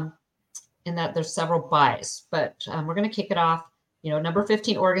 in that there's several buys, but we're going to kick it off. Number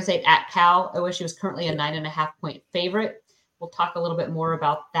 15, Oregon State at Cal. OSU is currently a 9.5-point favorite. We'll talk a little bit more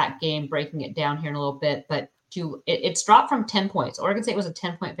about that game, breaking it down here in a little bit, but it's dropped from 10 points. Oregon State was a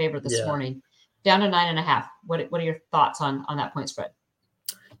 10-point favorite this morning, down to 9.5. What are your thoughts on that point spread?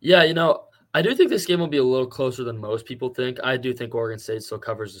 Yeah, I do think this game will be a little closer than most people think. I do think Oregon State still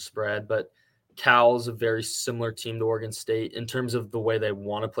covers the spread, but Cal's a very similar team to Oregon State in terms of the way they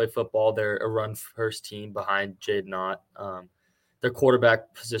want to play football. They're a run-first team behind Jade Knott. Their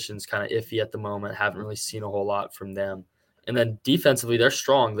quarterback position's kind of iffy at the moment. Haven't really seen a whole lot from them. And then defensively, they're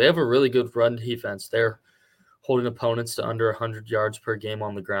strong. They have a really good run defense. They're holding opponents to under 100 yards per game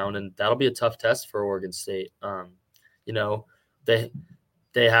on the ground, and that'll be a tough test for Oregon State.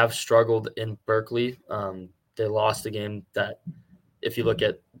 They have struggled in Berkeley. They lost a game that, if you look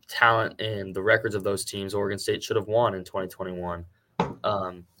at talent and the records of those teams, Oregon State should have won in 2021.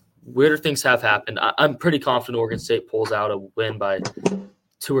 Weirder things have happened. I'm pretty confident Oregon State pulls out a win by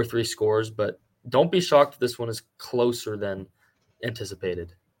 2 or 3 scores, but don't be shocked if this one is closer than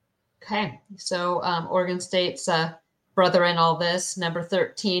anticipated. Okay, so Oregon State's brother in all this, number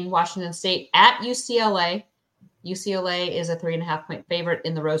 13, Washington State at UCLA. UCLA is a 3.5-point favorite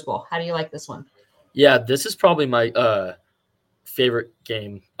in the Rose Bowl. How do you like this one? Yeah, this is probably my favorite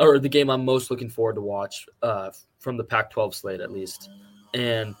game, or the game I'm most looking forward to watch from the Pac-12 slate, at least.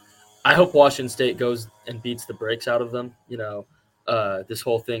 And I hope Washington State goes and beats the brakes out of them. This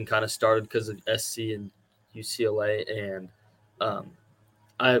whole thing kind of started because of SC and UCLA, and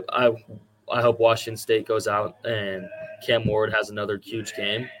I hope Washington State goes out and Cam Ward has another huge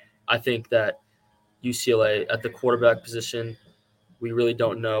game. I think that UCLA at the quarterback position, we really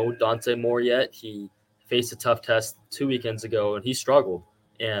don't know Dante Moore yet. He faced a tough test 2 weekends ago, and he struggled.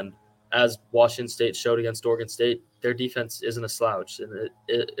 And as Washington State showed against Oregon State, their defense isn't a slouch, and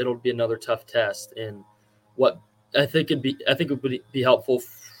it'll be another tough test. And what I think it would be helpful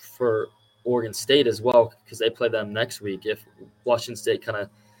for Oregon State as well, because they play them next week, if Washington State kind of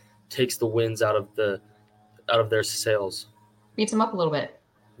takes the wins out of their sails, beats them up a little bit.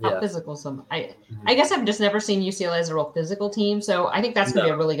 How physical some. I guess I've just never seen UCLA as a real physical team, so I think that's going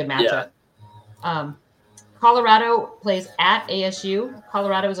to be a really good matchup. Yeah. Colorado plays at ASU.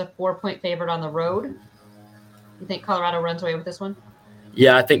 Colorado is a 4-point favorite on the road. You think Colorado runs away with this one?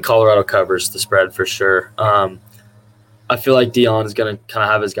 Yeah, I think Colorado covers the spread for sure. I feel like Deion is going to kind of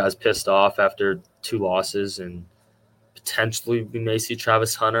have his guys pissed off after 2 losses, and potentially we may see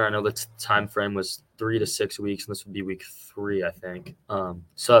Travis Hunter. I know the time frame was 3 to 6 weeks, and this would be week 3, I think.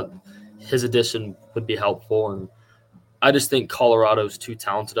 So his addition would be helpful, and I just think Colorado's too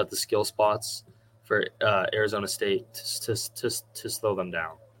talented at the skill spots for Arizona State to slow them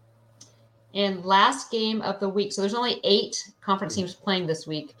down. And last game of the week, so there's only 8 conference teams playing this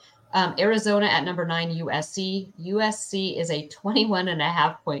week. Arizona at number 9, USC. USC is a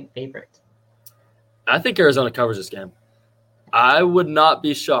 21.5-point favorite. I think Arizona covers this game. I would not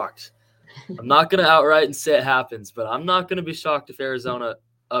be shocked. I'm not going to outright and say it happens, but I'm not going to be shocked if Arizona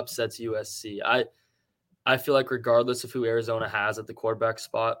upsets USC. I feel like regardless of who Arizona has at the quarterback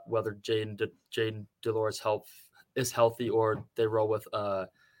spot, whether Jaden Delores is healthy or they roll with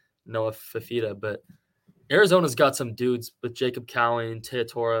Noah Fafita, but Arizona's got some dudes with Jacob Cowing,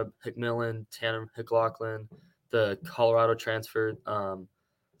 Teatora McMillan, Tanner McLaughlin, the Colorado transfer.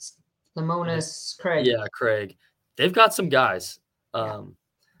 Lamonis, Craig. Yeah, Craig. They've got some guys.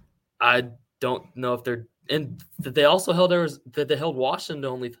 I don't know if they're – and they also held Washington to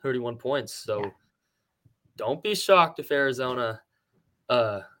only 31 points. So don't be shocked if Arizona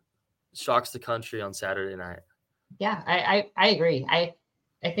shocks the country on Saturday night. Yeah, I agree.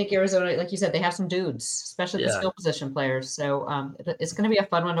 I think Arizona, like you said, they have some dudes, especially the skill position players. So it's going to be a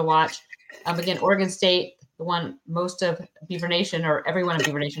fun one to watch. Again, Oregon State, the one most of Beaver Nation or everyone in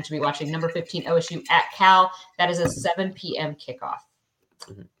Beaver Nation should be watching, number 15 OSU at Cal. That is a 7 p.m. kickoff.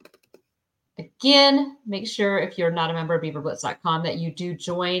 Mm-hmm. Again, make sure if you're not a member of beaverblitz.com that you do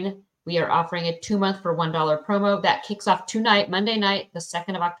join. We are offering a 2-month for $1 promo. That kicks off tonight, Monday night, the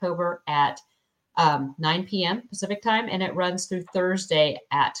 2nd of October at 9 p.m. Pacific time, and it runs through Thursday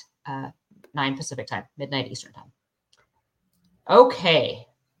at 9 Pacific time, midnight Eastern time. Okay.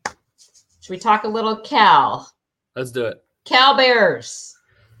 Should we talk a little Cal? Let's do it. Cal Bears.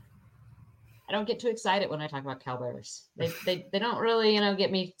 I don't get too excited when I talk about Cal Bears. They don't really,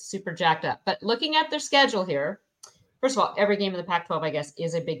 get me super jacked up. But looking at their schedule here, first of all, every game in the Pac-12, I guess,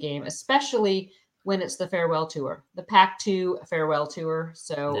 is a big game, especially when it's the farewell tour, the Pac-2 farewell tour.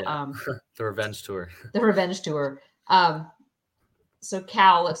 So the revenge tour. The revenge tour. So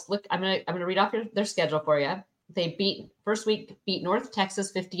Cal, let's look. I'm gonna read off their schedule for you. they first week beat North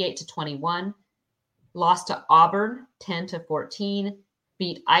Texas 58-21, lost to Auburn 10-14,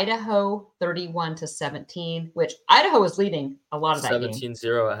 beat Idaho 31-17, which Idaho was leading a lot of that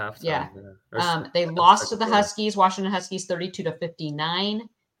 17-0 at halftime. Yeah. They lost to the Huskies, Washington Huskies 32-59.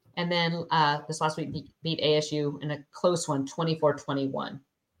 And then this last week beat ASU in a close one, 24-21.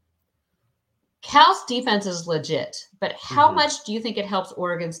 Cal's defense is legit, but how much do you think it helps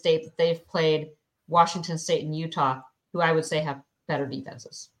Oregon State that they've played Washington State and Utah, who I would say have better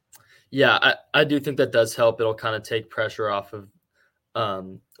defenses? Yeah, I do think that does help. It'll kind of take pressure off of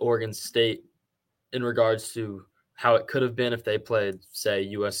Oregon State in regards to how it could have been if they played,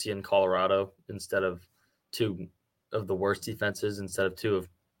 say, USC and Colorado instead of two of the worst defenses, instead of two of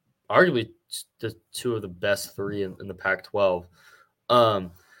arguably the two of the best three in the Pac-12.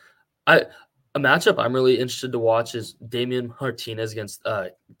 A matchup I'm really interested to watch is Damian Martinez against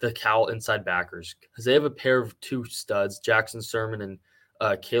the Cal inside backers, because they have a pair of two studs, Jackson Sermon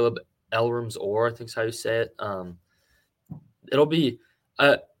and Caleb Elrams-Orr, I think is how you say it. It'll be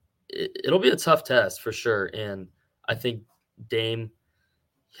a tough test for sure, and I think Dame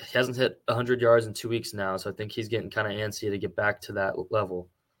hasn't hit 100 yards in 2 weeks now, so I think he's getting kind of antsy to get back to that level.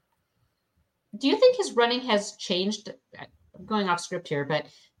 Do you think his running has changed? I'm going off script here, but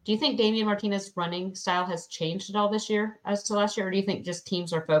do you think Damian Martinez's running style has changed at all this year as to last year, or do you think just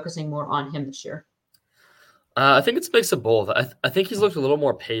teams are focusing more on him this year? I think it's a mix of both. I think he's looked a little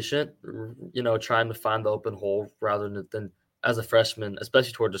more patient, trying to find the open hole rather than as a freshman,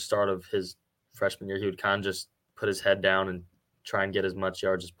 especially toward the start of his freshman year. He would kind of just put his head down and try and get as much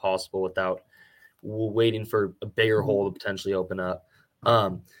yards as possible without waiting for a bigger hole to potentially open up.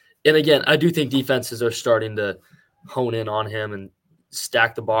 And again, I do think defenses are starting to hone in on him and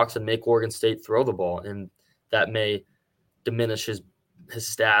stack the box and make Oregon State throw the ball. And that may diminish his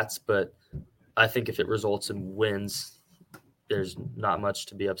stats, but I think if it results in wins, there's not much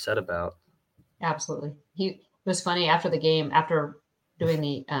to be upset about. Absolutely. It was funny after the game, after doing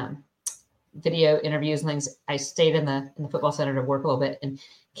the video interviews and things, I stayed in the football center to work a little bit and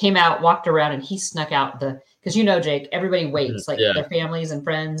came out, walked around, and he snuck out because Jake, everybody waits, their families and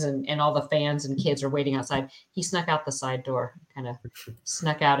friends and all the fans and kids are waiting outside. He snuck out the side door, kind of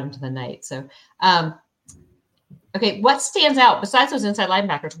snuck out into the night. So, okay, what stands out besides those inside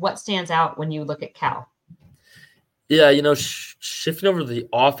linebackers? What stands out when you look at Cal? Yeah, shifting over to the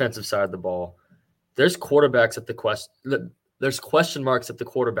offensive side of the ball, there's quarterbacks at there's question marks at the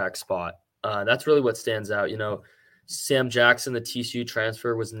quarterback spot. That's really what stands out. Sam Jackson, the TCU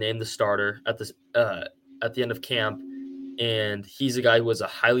transfer, was named the starter at the end of camp, and he's a guy who was a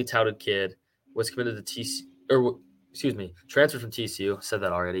highly touted kid, was committed to transferred from TCU. I said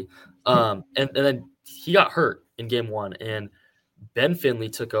that already. And then he got hurt in game one, and Ben Finley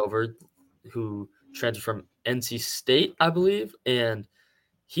took over, who transferred from NC State, I believe, and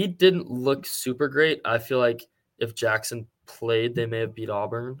he didn't look super great. I feel like if Jackson played, they may have beat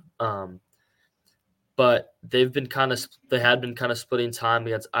Auburn. But they had been kind of splitting time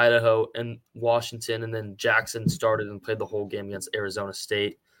against Idaho and Washington, and then Jackson started and played the whole game against Arizona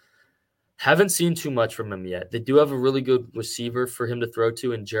State. Haven't seen too much from him yet. They do have a really good receiver for him to throw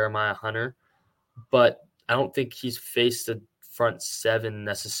to in Jeremiah Hunter, but I don't think he's faced a front seven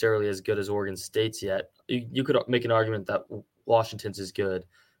necessarily as good as Oregon State's yet. You could make an argument that Washington's is good,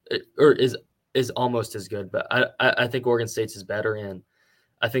 or is almost as good, but I think Oregon State's is better, and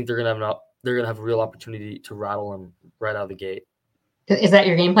I think they're gonna have a real opportunity to rattle him right out of the gate. Is that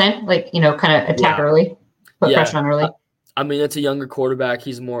your game plan? Kind of attack early, put pressure on early? I mean, it's a younger quarterback.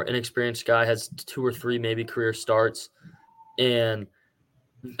 He's a more inexperienced guy, has 2 or 3 maybe career starts. And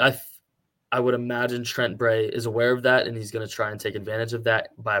I would imagine Trent Bray is aware of that, and he's going to try and take advantage of that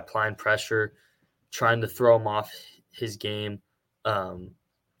by applying pressure, trying to throw him off his game.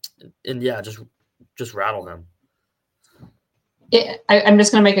 Just rattle him. I'm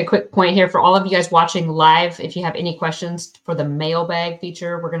just going to make a quick point here for all of you guys watching live. If you have any questions for the mailbag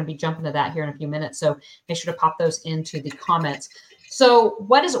feature, we're going to be jumping to that here in a few minutes. So make sure to pop those into the comments. So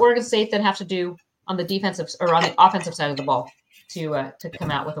what does Oregon State then have to do on the defensive or on the offensive side of the ball to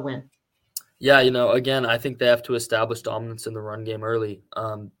come out with a win? Yeah, again, I think they have to establish dominance in the run game early.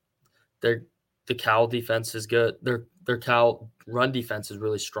 The Cal defense is good. Their Cal run defense is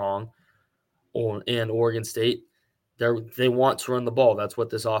really strong. And Oregon State, they want to run the ball. That's what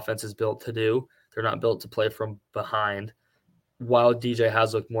this offense is built to do. They're not built to play from behind. While DJ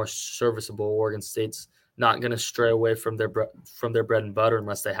has looked more serviceable, Oregon State's not going to stray away from their bread and butter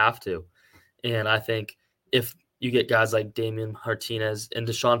unless they have to. And I think if you get guys like Damian Martinez and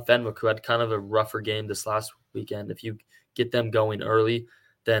Deshaun Fenwick, who had kind of a rougher game this last weekend, if you get them going early,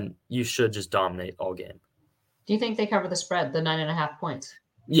 then you should just dominate all game. Do you think they cover the spread, the 9.5 points?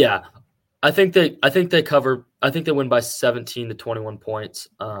 Yeah, I think they cover. I think they win by 17 to 21 points.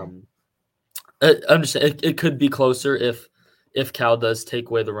 I understand it could be closer if Cal does take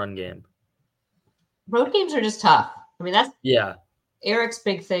away the run game. Road games are just tough. I mean, that's Eric's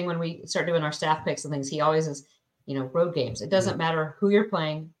big thing when we start doing our staff picks and things. He always is, road games. It doesn't matter who you're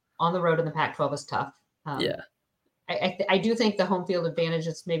playing on the road in the Pac-12 is tough. I do think the home field advantage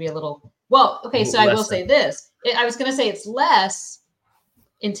is maybe a little well. Okay, so I will say this. I was going to say it's less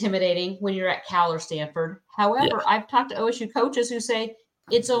intimidating when you're at Cal or Stanford. However, I've talked to OSU coaches who say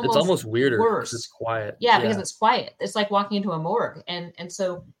it's almost weirder worse. It's quiet. Yeah, because it's quiet. It's like walking into a morgue, and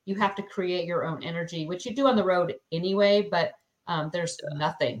so you have to create your own energy, which you do on the road anyway. But there's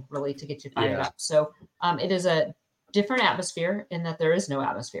nothing really to get you fired up. So it is a different atmosphere in that there is no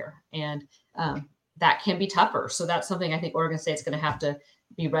atmosphere, and that can be tougher. So that's something I think Oregon State's going to have to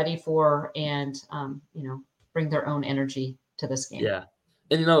be ready for, and bring their own energy to this game. Yeah.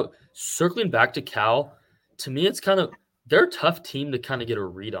 And, circling back to Cal, to me, it's they're a tough team to kind of get a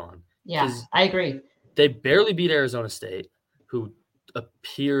read on. Yeah, I agree. They barely beat Arizona State, who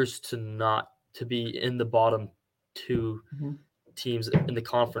appears to be in the bottom two teams in the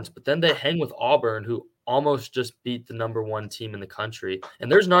conference. But then they hang with Auburn, who almost just beat the number one team in the country.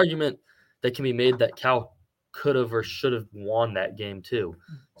 And there's an argument that can be made that Cal could have or should have won that game too.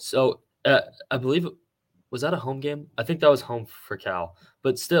 So I believe was that a home game? I think that was home for Cal.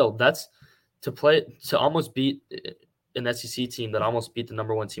 But still, that's to almost beat an SEC team that almost beat the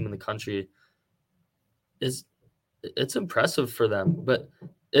number one team in the country it's impressive for them. But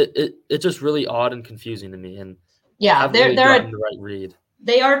it's just really odd and confusing to me. And they're really gotten the right read.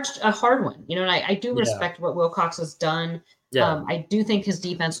 They are a hard one, and I do respect what Wilcox has done. Yeah. I do think his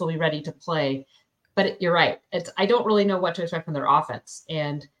defense will be ready to play, but you're right. I don't really know what to expect from their offense.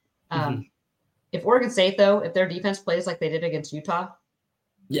 And if Oregon State, though, if their defense plays like they did against Utah,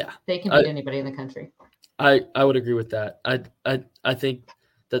 they can beat anybody in the country. I would agree with that. I think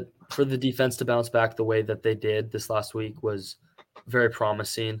that for the defense to bounce back the way that they did this last week was very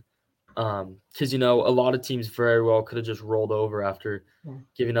promising. Because, a lot of teams very well could have just rolled over after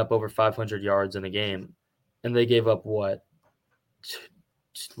giving up over 500 yards in a game. And they gave up what?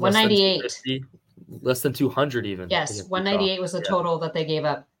 198. Less than 200 even. Yes, 198 was the total that they gave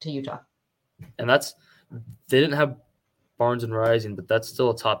up to Utah. And they didn't have Barnes and Rising, but that's still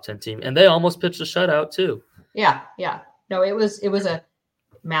a top 10 team. And they almost pitched a shutout too. Yeah. No, it was a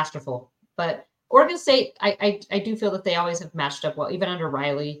masterful. But Oregon State, I do feel that they always have matched up well. Even under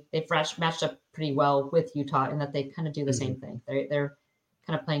Riley, they've matched up pretty well with Utah in that they kind of do the same thing. They're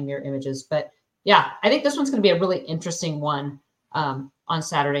kind of playing mirror images. But yeah, I think this one's going to be a really interesting one on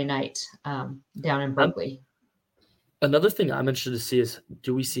Saturday night down in Berkeley. Another thing I'm interested to see is,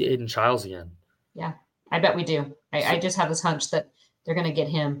 do we see Aiden Childs again? Yeah, I bet we do. I just have this hunch that they're going to get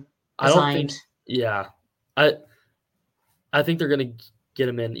him designed. I think they're going to get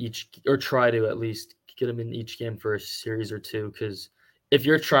him in each, or try to at least get him in each game for a series or two. Because if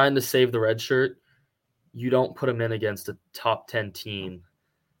you're trying to save the red shirt, you don't put him in against a top 10 team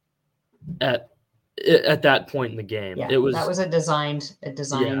at that point in the game. Yeah, that was a designed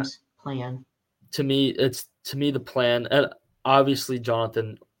plan. To me, the plan, and obviously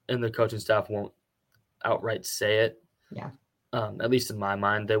Jonathan and the coaching staff won't outright say it. Yeah. At least in my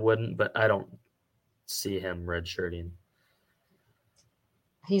mind, they wouldn't, but I don't see him redshirting.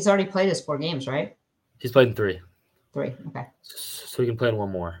 He's already played his 4 games, right? He's played in 3. 3, okay. So he can play in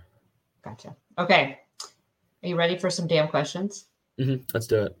 1 more. Gotcha. Okay. Are you ready for some damn questions? Let's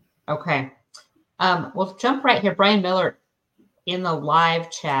do it. Okay. We'll jump right here. Brian Miller in the live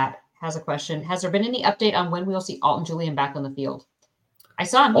chat has a question. Has there been any update on when we'll see Alton Julian back on the field? I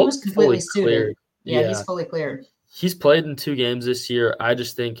saw him. He was completely suited. Yeah, he's fully cleared. He's played in 2 games this year. I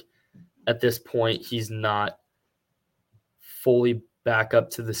just think at this point he's not fully back up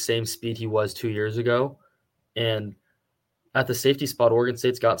to the same speed he was 2 years ago. And at the safety spot, Oregon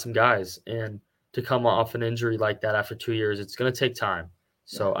State's got some guys. And to come off an injury like that after 2 years, it's going to take time.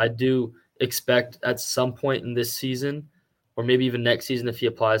 So I do expect at some point in this season, or maybe even next season if he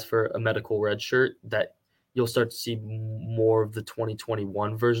applies for a medical red shirt, that you'll start to see more of the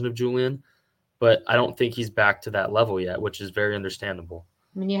 2021 version of Julian. But I don't think he's back to that level yet, which is very understandable.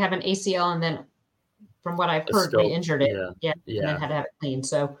 I mean, you have an ACL and then, from what I've heard, re-injured it. And then had to have it cleaned.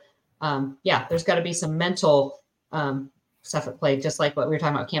 So, there's got to be some mental stuff at play, just like what we were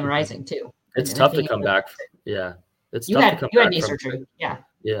talking about Cameron Rising, too. It's tough to come back. Yeah. You had knee surgery. Yeah.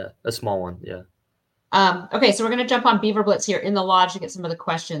 Yeah, a small one. Yeah. Okay, so we're going to jump on Beaver Blitz here in the lodge to get some of the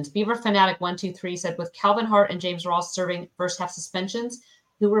questions. Beaver Fanatic 123 said, with Calvin Hart and James Ross serving first half suspensions,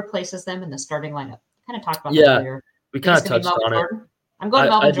 who replaces them in the starting lineup? kind of talked about that earlier. We kind of touched on Jordan? it. I'm going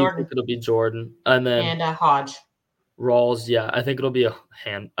Melvin Jordan. I think it'll be Jordan. And then Hodge. Rawls, I think it'll be a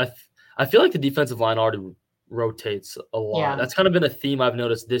hand. I feel like the defensive line already rotates a lot. Yeah. That's kind of been a theme I've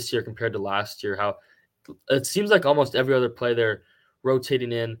noticed this year compared to last year, how it seems like almost every other play they're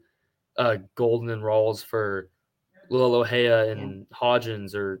rotating in Golden and Rawls for Lolohea and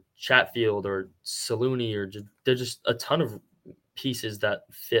Hodgins or Chatfield or Saluni, or they're just a ton of pieces that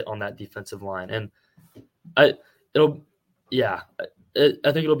fit on that defensive line. And I think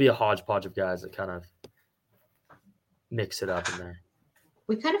it'll be a hodgepodge of guys that kind of mix it up in there.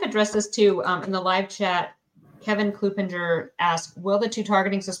 We kind of addressed this too in the live chat. Kevin Klupinger asked, will the 2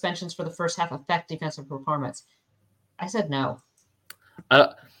 targeting suspensions for the first half affect defensive performance? I said no. I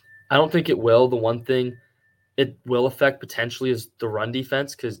don't think it will. The one thing it will affect potentially is the run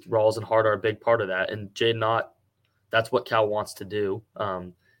defense, because Rawls and Hart are a big part of that. And Jaden Ott, that's what Cal wants to do.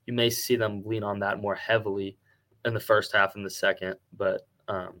 You may see them lean on that more heavily in the first half and the second, but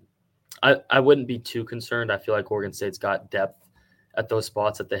I wouldn't be too concerned. I feel like Oregon State's got depth at those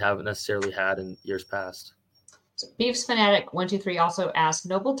spots that they haven't necessarily had in years past. So Beefs Fanatic 123 also asked,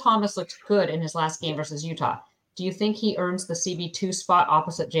 Noble Thomas looked good in his last game versus Utah. Do you think he earns the CB2 spot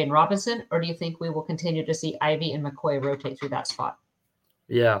opposite Jaden Robinson, or do you think we will continue to see Ivy and McCoy rotate through that spot?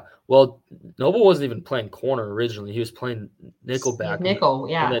 Yeah, well, Noble wasn't even playing corner originally. He was playing nickelback. Nickel,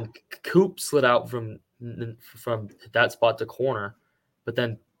 yeah. And then Coop slid out from that spot to corner. But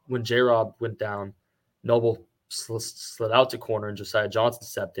then when J-Rob went down, Noble slid out to corner and Josiah Johnson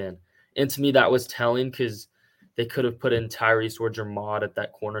stepped in. And to me, that was telling, because they could have put in Tyrese or Jermod at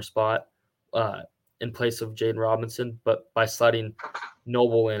that corner spot in place of Jaden Robinson. But by sliding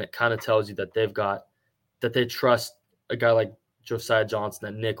Noble in, it kind of tells you that they trust a guy like Josiah Johnson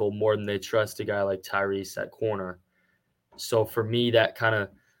at nickel more than they trust a guy like Tyrese at corner. So for me, that kind of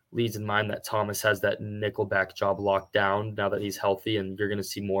leads in mind that Thomas has that nickelback job locked down now that he's healthy, and you're going to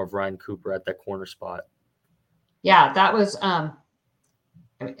see more of Ryan Cooper at that corner spot. Yeah, that was and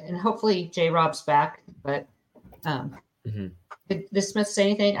hopefully J-Rob's back, but did Smith say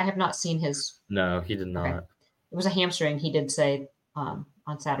anything? I have not seen his. No, he did not. Okay. It was a hamstring, he did say on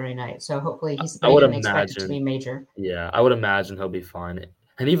Saturday night. So hopefully I would imagine expect it to be major. Yeah, I would imagine he'll be fine.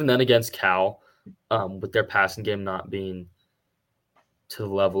 And even then against Cal, with their passing game not being to the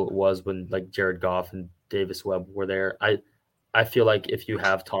level it was when like Jared Goff and Davis Webb were there, I feel like if you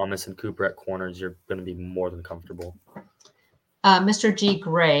have Thomas and Cooper at corners, you're going to be more than comfortable. Mr. G.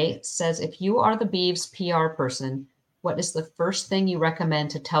 Gray says, if you are the Beavs PR person, what is the first thing you recommend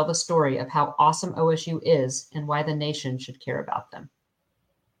to tell the story of how awesome OSU is and why the nation should care about them?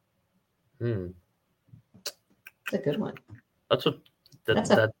 That's a good one. That's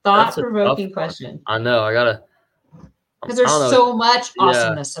a thought-provoking question. I know. I gotta. Because there's so much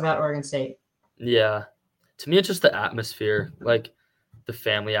awesomeness about Oregon State. Yeah. To me, it's just the atmosphere, like the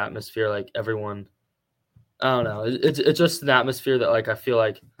family atmosphere, like everyone. I don't know. It's just an atmosphere that, like, I feel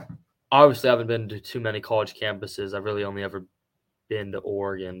like, obviously I haven't been to too many college campuses. I've really only ever been to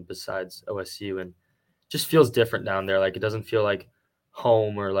Oregon besides OSU, and it just feels different down there. Like, it doesn't feel like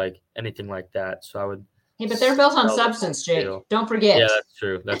home or like anything like that. So I would. Hey, but they're built on substance, Jake. Don't forget. Yeah, that's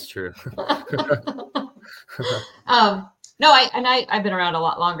true. That's true. No, I've been around a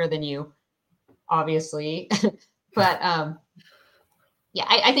lot longer than you, obviously, but yeah,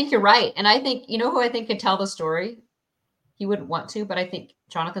 I think you're right, and I think who I think could tell the story. He wouldn't want to, but I think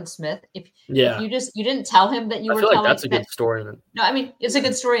Jonathan Smith. If you didn't tell him that you were telling, that's a good story. No, I mean it's a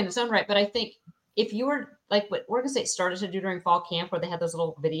good story in its own right, but I think if you were like what Oregon State started to do during fall camp, where they had those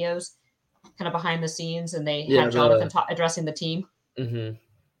little videos, kind of behind the scenes, and they had Jonathan addressing the team. Mm-hmm.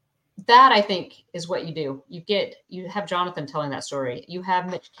 That I think is what you do. You have Jonathan telling that story. You have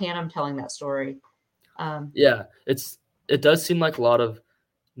Mitch Canham telling that story. Yeah, it does seem like a lot of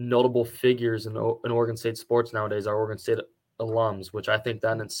notable figures in Oregon State sports nowadays are Oregon State alums, which I think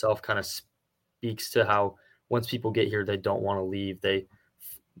that in itself kind of speaks to how once people get here, they don't want to leave. They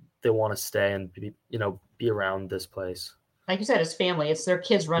want to stay and be around this place. Like you said, it's family. It's their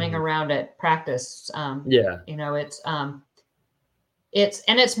kids running around at practice.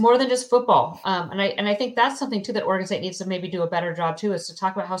 It's more than just football. And I think that's something too that Oregon State needs to maybe do a better job too, is to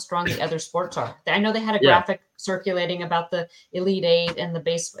talk about how strong the other sports are. I know they had a graphic circulating about the Elite Eight and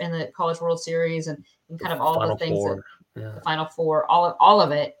the College World Series and kind of all the things, the Final Four, all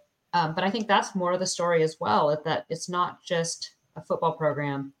of it. But I think that's more of the story as well, that it's not just a football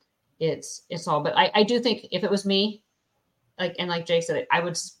program. It's all. But I do think if it was me, like Jake said, I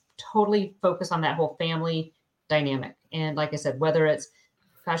would totally focus on that whole family dynamic. And like I said, whether it's,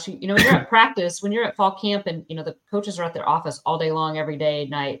 when you're at practice, when you're at fall camp and, the coaches are at their office all day long, every day,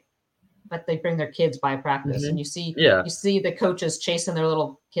 night, but they bring their kids by practice, and you see the coaches chasing their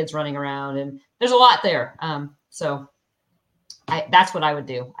little kids running around, and there's a lot there. So that's what I would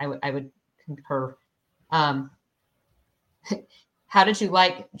do. I would concur. How did you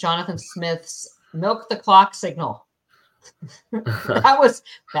like Jonathan Smith's milk the clock signal? That was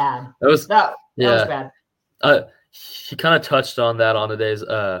bad. That was bad. He kind of touched on that on today's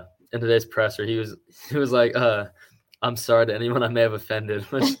in today's presser. He was like, "I'm sorry to anyone I may have offended."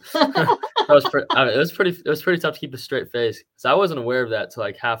 Which it was pretty tough to keep a straight face, because I wasn't aware of that till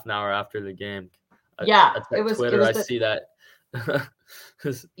like half an hour after the game. I Twitter. I see that.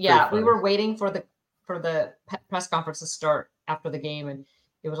 We were waiting for the press conference to start after the game, and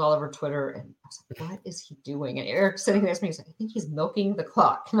it was all over Twitter, and I was like, what is he doing? And Eric sitting next to me, he's like, I think he's milking the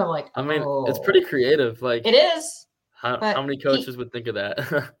clock. And I'm like, it's pretty creative. Like, it is. How many coaches would think of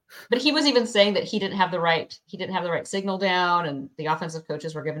that? But he was even saying that he didn't have the right signal down, and the offensive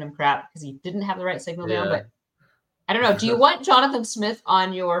coaches were giving him crap because he didn't have the right signal down. But I don't know. Do you want Jonathan Smith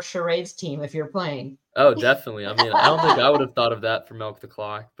on your charades team if you're playing? Oh, definitely. I mean, I don't think I would have thought of that for milk the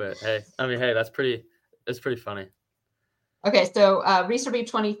clock, but hey, that's pretty funny. Okay, so Reeser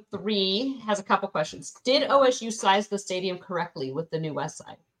 23 has a couple questions. Did OSU size the stadium correctly with the new West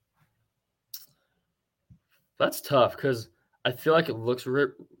Side? That's tough, because I feel like it looks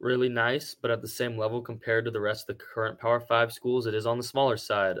really nice, but at the same level compared to the rest of the current Power 5 schools, it is on the smaller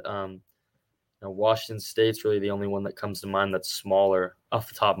side. Washington State's really the only one that comes to mind that's smaller off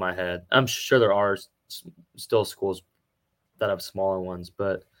the top of my head. I'm sure there are still schools that have smaller ones,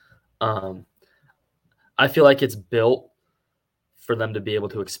 but I feel like it's built for them to be able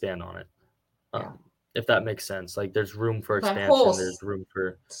to expand on it. If that makes sense. Like, there's room for expansion. There's room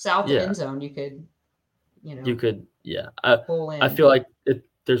for south end zone. You could, I feel like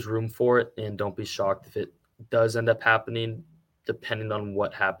there's room for it, and don't be shocked if it does end up happening, depending on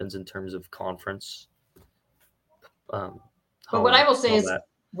what happens in terms of conference. But what I will say is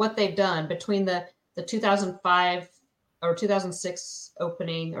what they've done between the 2005 or 2006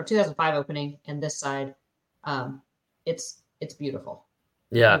 opening or 2005 opening and this side, it's beautiful.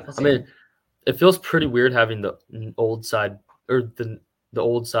 Yeah, beautiful. I mean, it feels pretty weird having the old side or the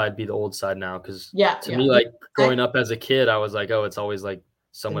old side be the old side now, because to me, like, growing up as a kid, I was like, oh, it's always like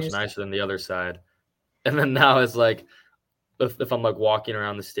so much nicer than the other side. And then now it's like, if I'm like walking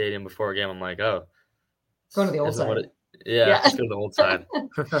around the stadium before a game, I'm like, oh, going to the old side. Let's go to the old side.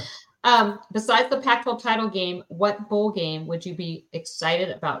 Besides the Pac-12 title game, what bowl game would you be excited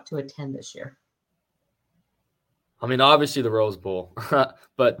about to attend this year? I mean, obviously the Rose Bowl,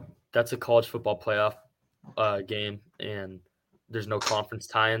 but that's a college football playoff game, and there's no conference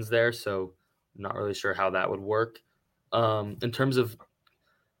tie-ins there, so I'm not really sure how that would work. In terms of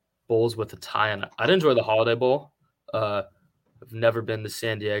bowls with a tie-in, I'd enjoy the Holiday Bowl. I've never been to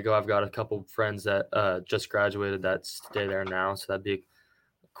San Diego. I've got a couple friends that just graduated that stay there now, so that'd be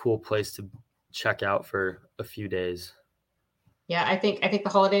a cool place to check out for a few days. Yeah, I think the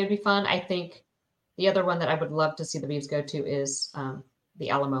Holiday would be fun. I think the other one that I would love to see the Beavs go to is the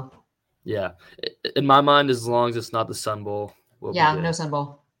Alamo. Yeah, in my mind, as long as it's not the Sun Bowl. No Sun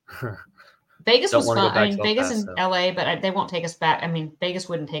Bowl. Vegas was fun. I mean, Vegas and LA, but they won't take us back. I mean, Vegas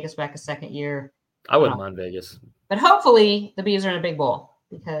wouldn't take us back a second year. I wouldn't mind Vegas. But hopefully the Beavs are in a big bowl,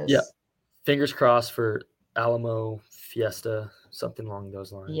 because fingers crossed for Alamo Fiesta, something along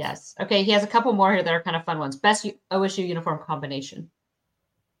those lines. Yes. Okay, he has a couple more here that are kind of fun ones. Best OSU uniform combination.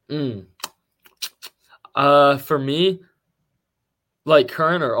 For me, like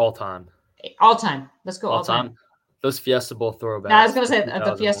current or all time? All time. Let's go all time. Those Fiesta Bowl throwbacks. No, I was going to say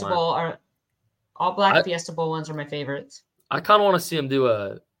the Fiesta Bowl are all black. Fiesta Bowl ones are my favorites. I kind of want to see him do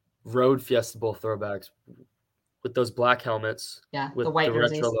a road Fiesta Bowl throwbacks with those black helmets. Yeah, with the white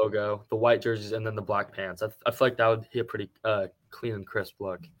jerseys. Retro logo, the white jerseys, and then the black pants. I feel like that would be a pretty clean and crisp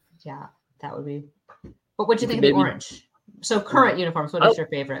look. Yeah, that would be. But what do you think of the orange? So current uniforms, what is your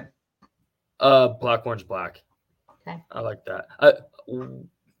favorite? Black, orange, black. Okay. I like that.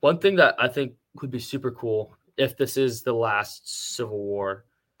 One thing that I think would be super cool, if this is the last Civil War,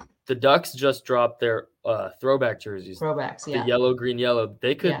 the Ducks just dropped their throwback jerseys. Throwbacks, the yellow, green, yellow.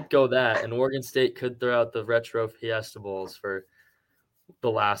 They could go that, and Oregon State could throw out the retro Fiesta Bowls for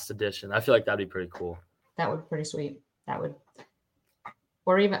the last edition. I feel like that'd be pretty cool. That would be pretty sweet. That would,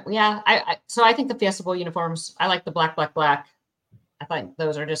 or even So I think the Fiesta Bowl uniforms. I like the black. I think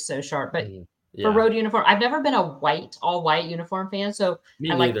those are just so sharp. But for road uniform, I've never been a all white uniform fan. So Me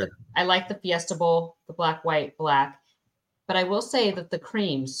neither. I like the Fiesta Bowl, the black, white, black. But I will say that the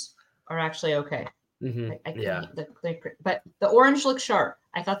creams are actually okay. Mm-hmm. But the orange looks sharp.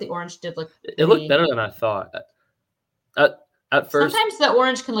 I thought the orange did look. It looked better than I thought. At first, sometimes the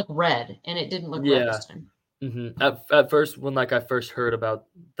orange can look red, and it didn't look red this time. Mm-hmm. At first, when I first heard about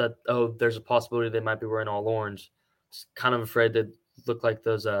that, there's a possibility they might be wearing all orange. I was kind of afraid they look like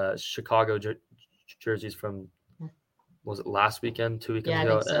those Chicago jerseys from, was it last weekend, 2 weekends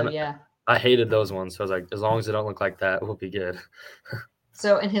ago? I think so, yeah. I hated those ones, so I was like, as long as they don't look like that, we'll be good.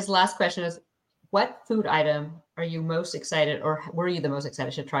 So, and his last question is, what food item are you most excited, or were you the most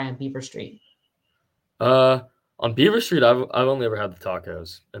excited to try on Beaver Street? On Beaver Street, I've only ever had the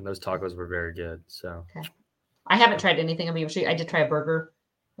tacos, and those tacos were very good. So, okay. I haven't tried anything on Beaver Street. I did try a burger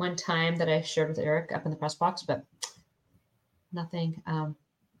one time that I shared with Eric up in the press box, but nothing. I mean,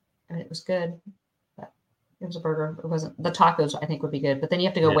 it was good, but it was a burger. It wasn't the tacos. I think would be good, but then you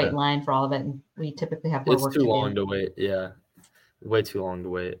have to go wait in line for all of it, and we typically have more work to do. It's too long to wait. Yeah, way too long to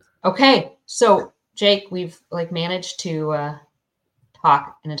wait. Okay, so Jake, we've managed to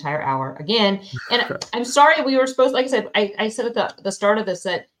talk an entire hour again, and I'm sorry we were supposed. Like I said, I said at the start of this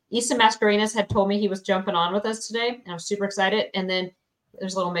that Easton Mascarenas had told me he was jumping on with us today, and I was super excited. And then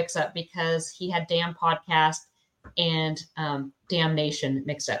there's a little mix-up because he had Damn Podcast and Damn Nation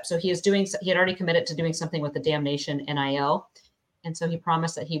mixed up. So he had already committed to doing something with the Damn Nation NIL, and so he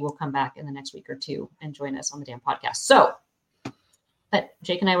promised that he will come back in the next week or two and join us on the Damn Podcast. So, but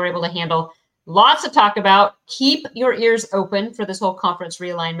Jake and I were able to handle lots to talk about. Keep your ears open for this whole conference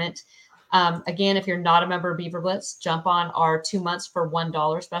realignment. Again, if you're not a member of Beaver Blitz, jump on our 2 months for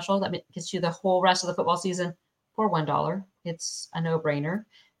 $1 special. That gets you the whole rest of the football season for $1. It's a no-brainer.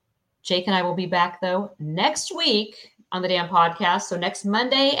 Jake and I will be back, though, next week on the Damn Podcast. So next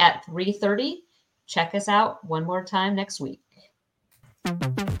Monday at 3:30. Check us out one more time next week.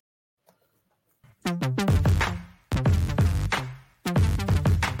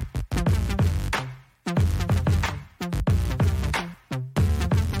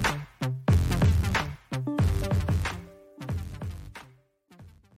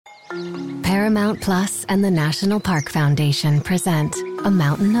 Paramount Plus and the National Park Foundation present A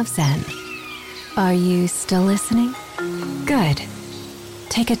Mountain of Zen. Are you still listening? Good.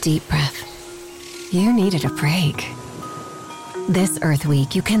 Take a deep breath. You needed a break. This Earth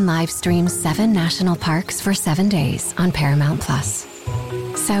Week, you can live stream 7 national parks for 7 days on Paramount Plus.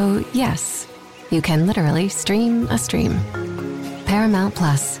 So, yes, you can literally stream a stream. Paramount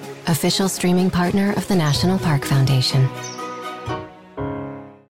Plus, official streaming partner of the National Park Foundation.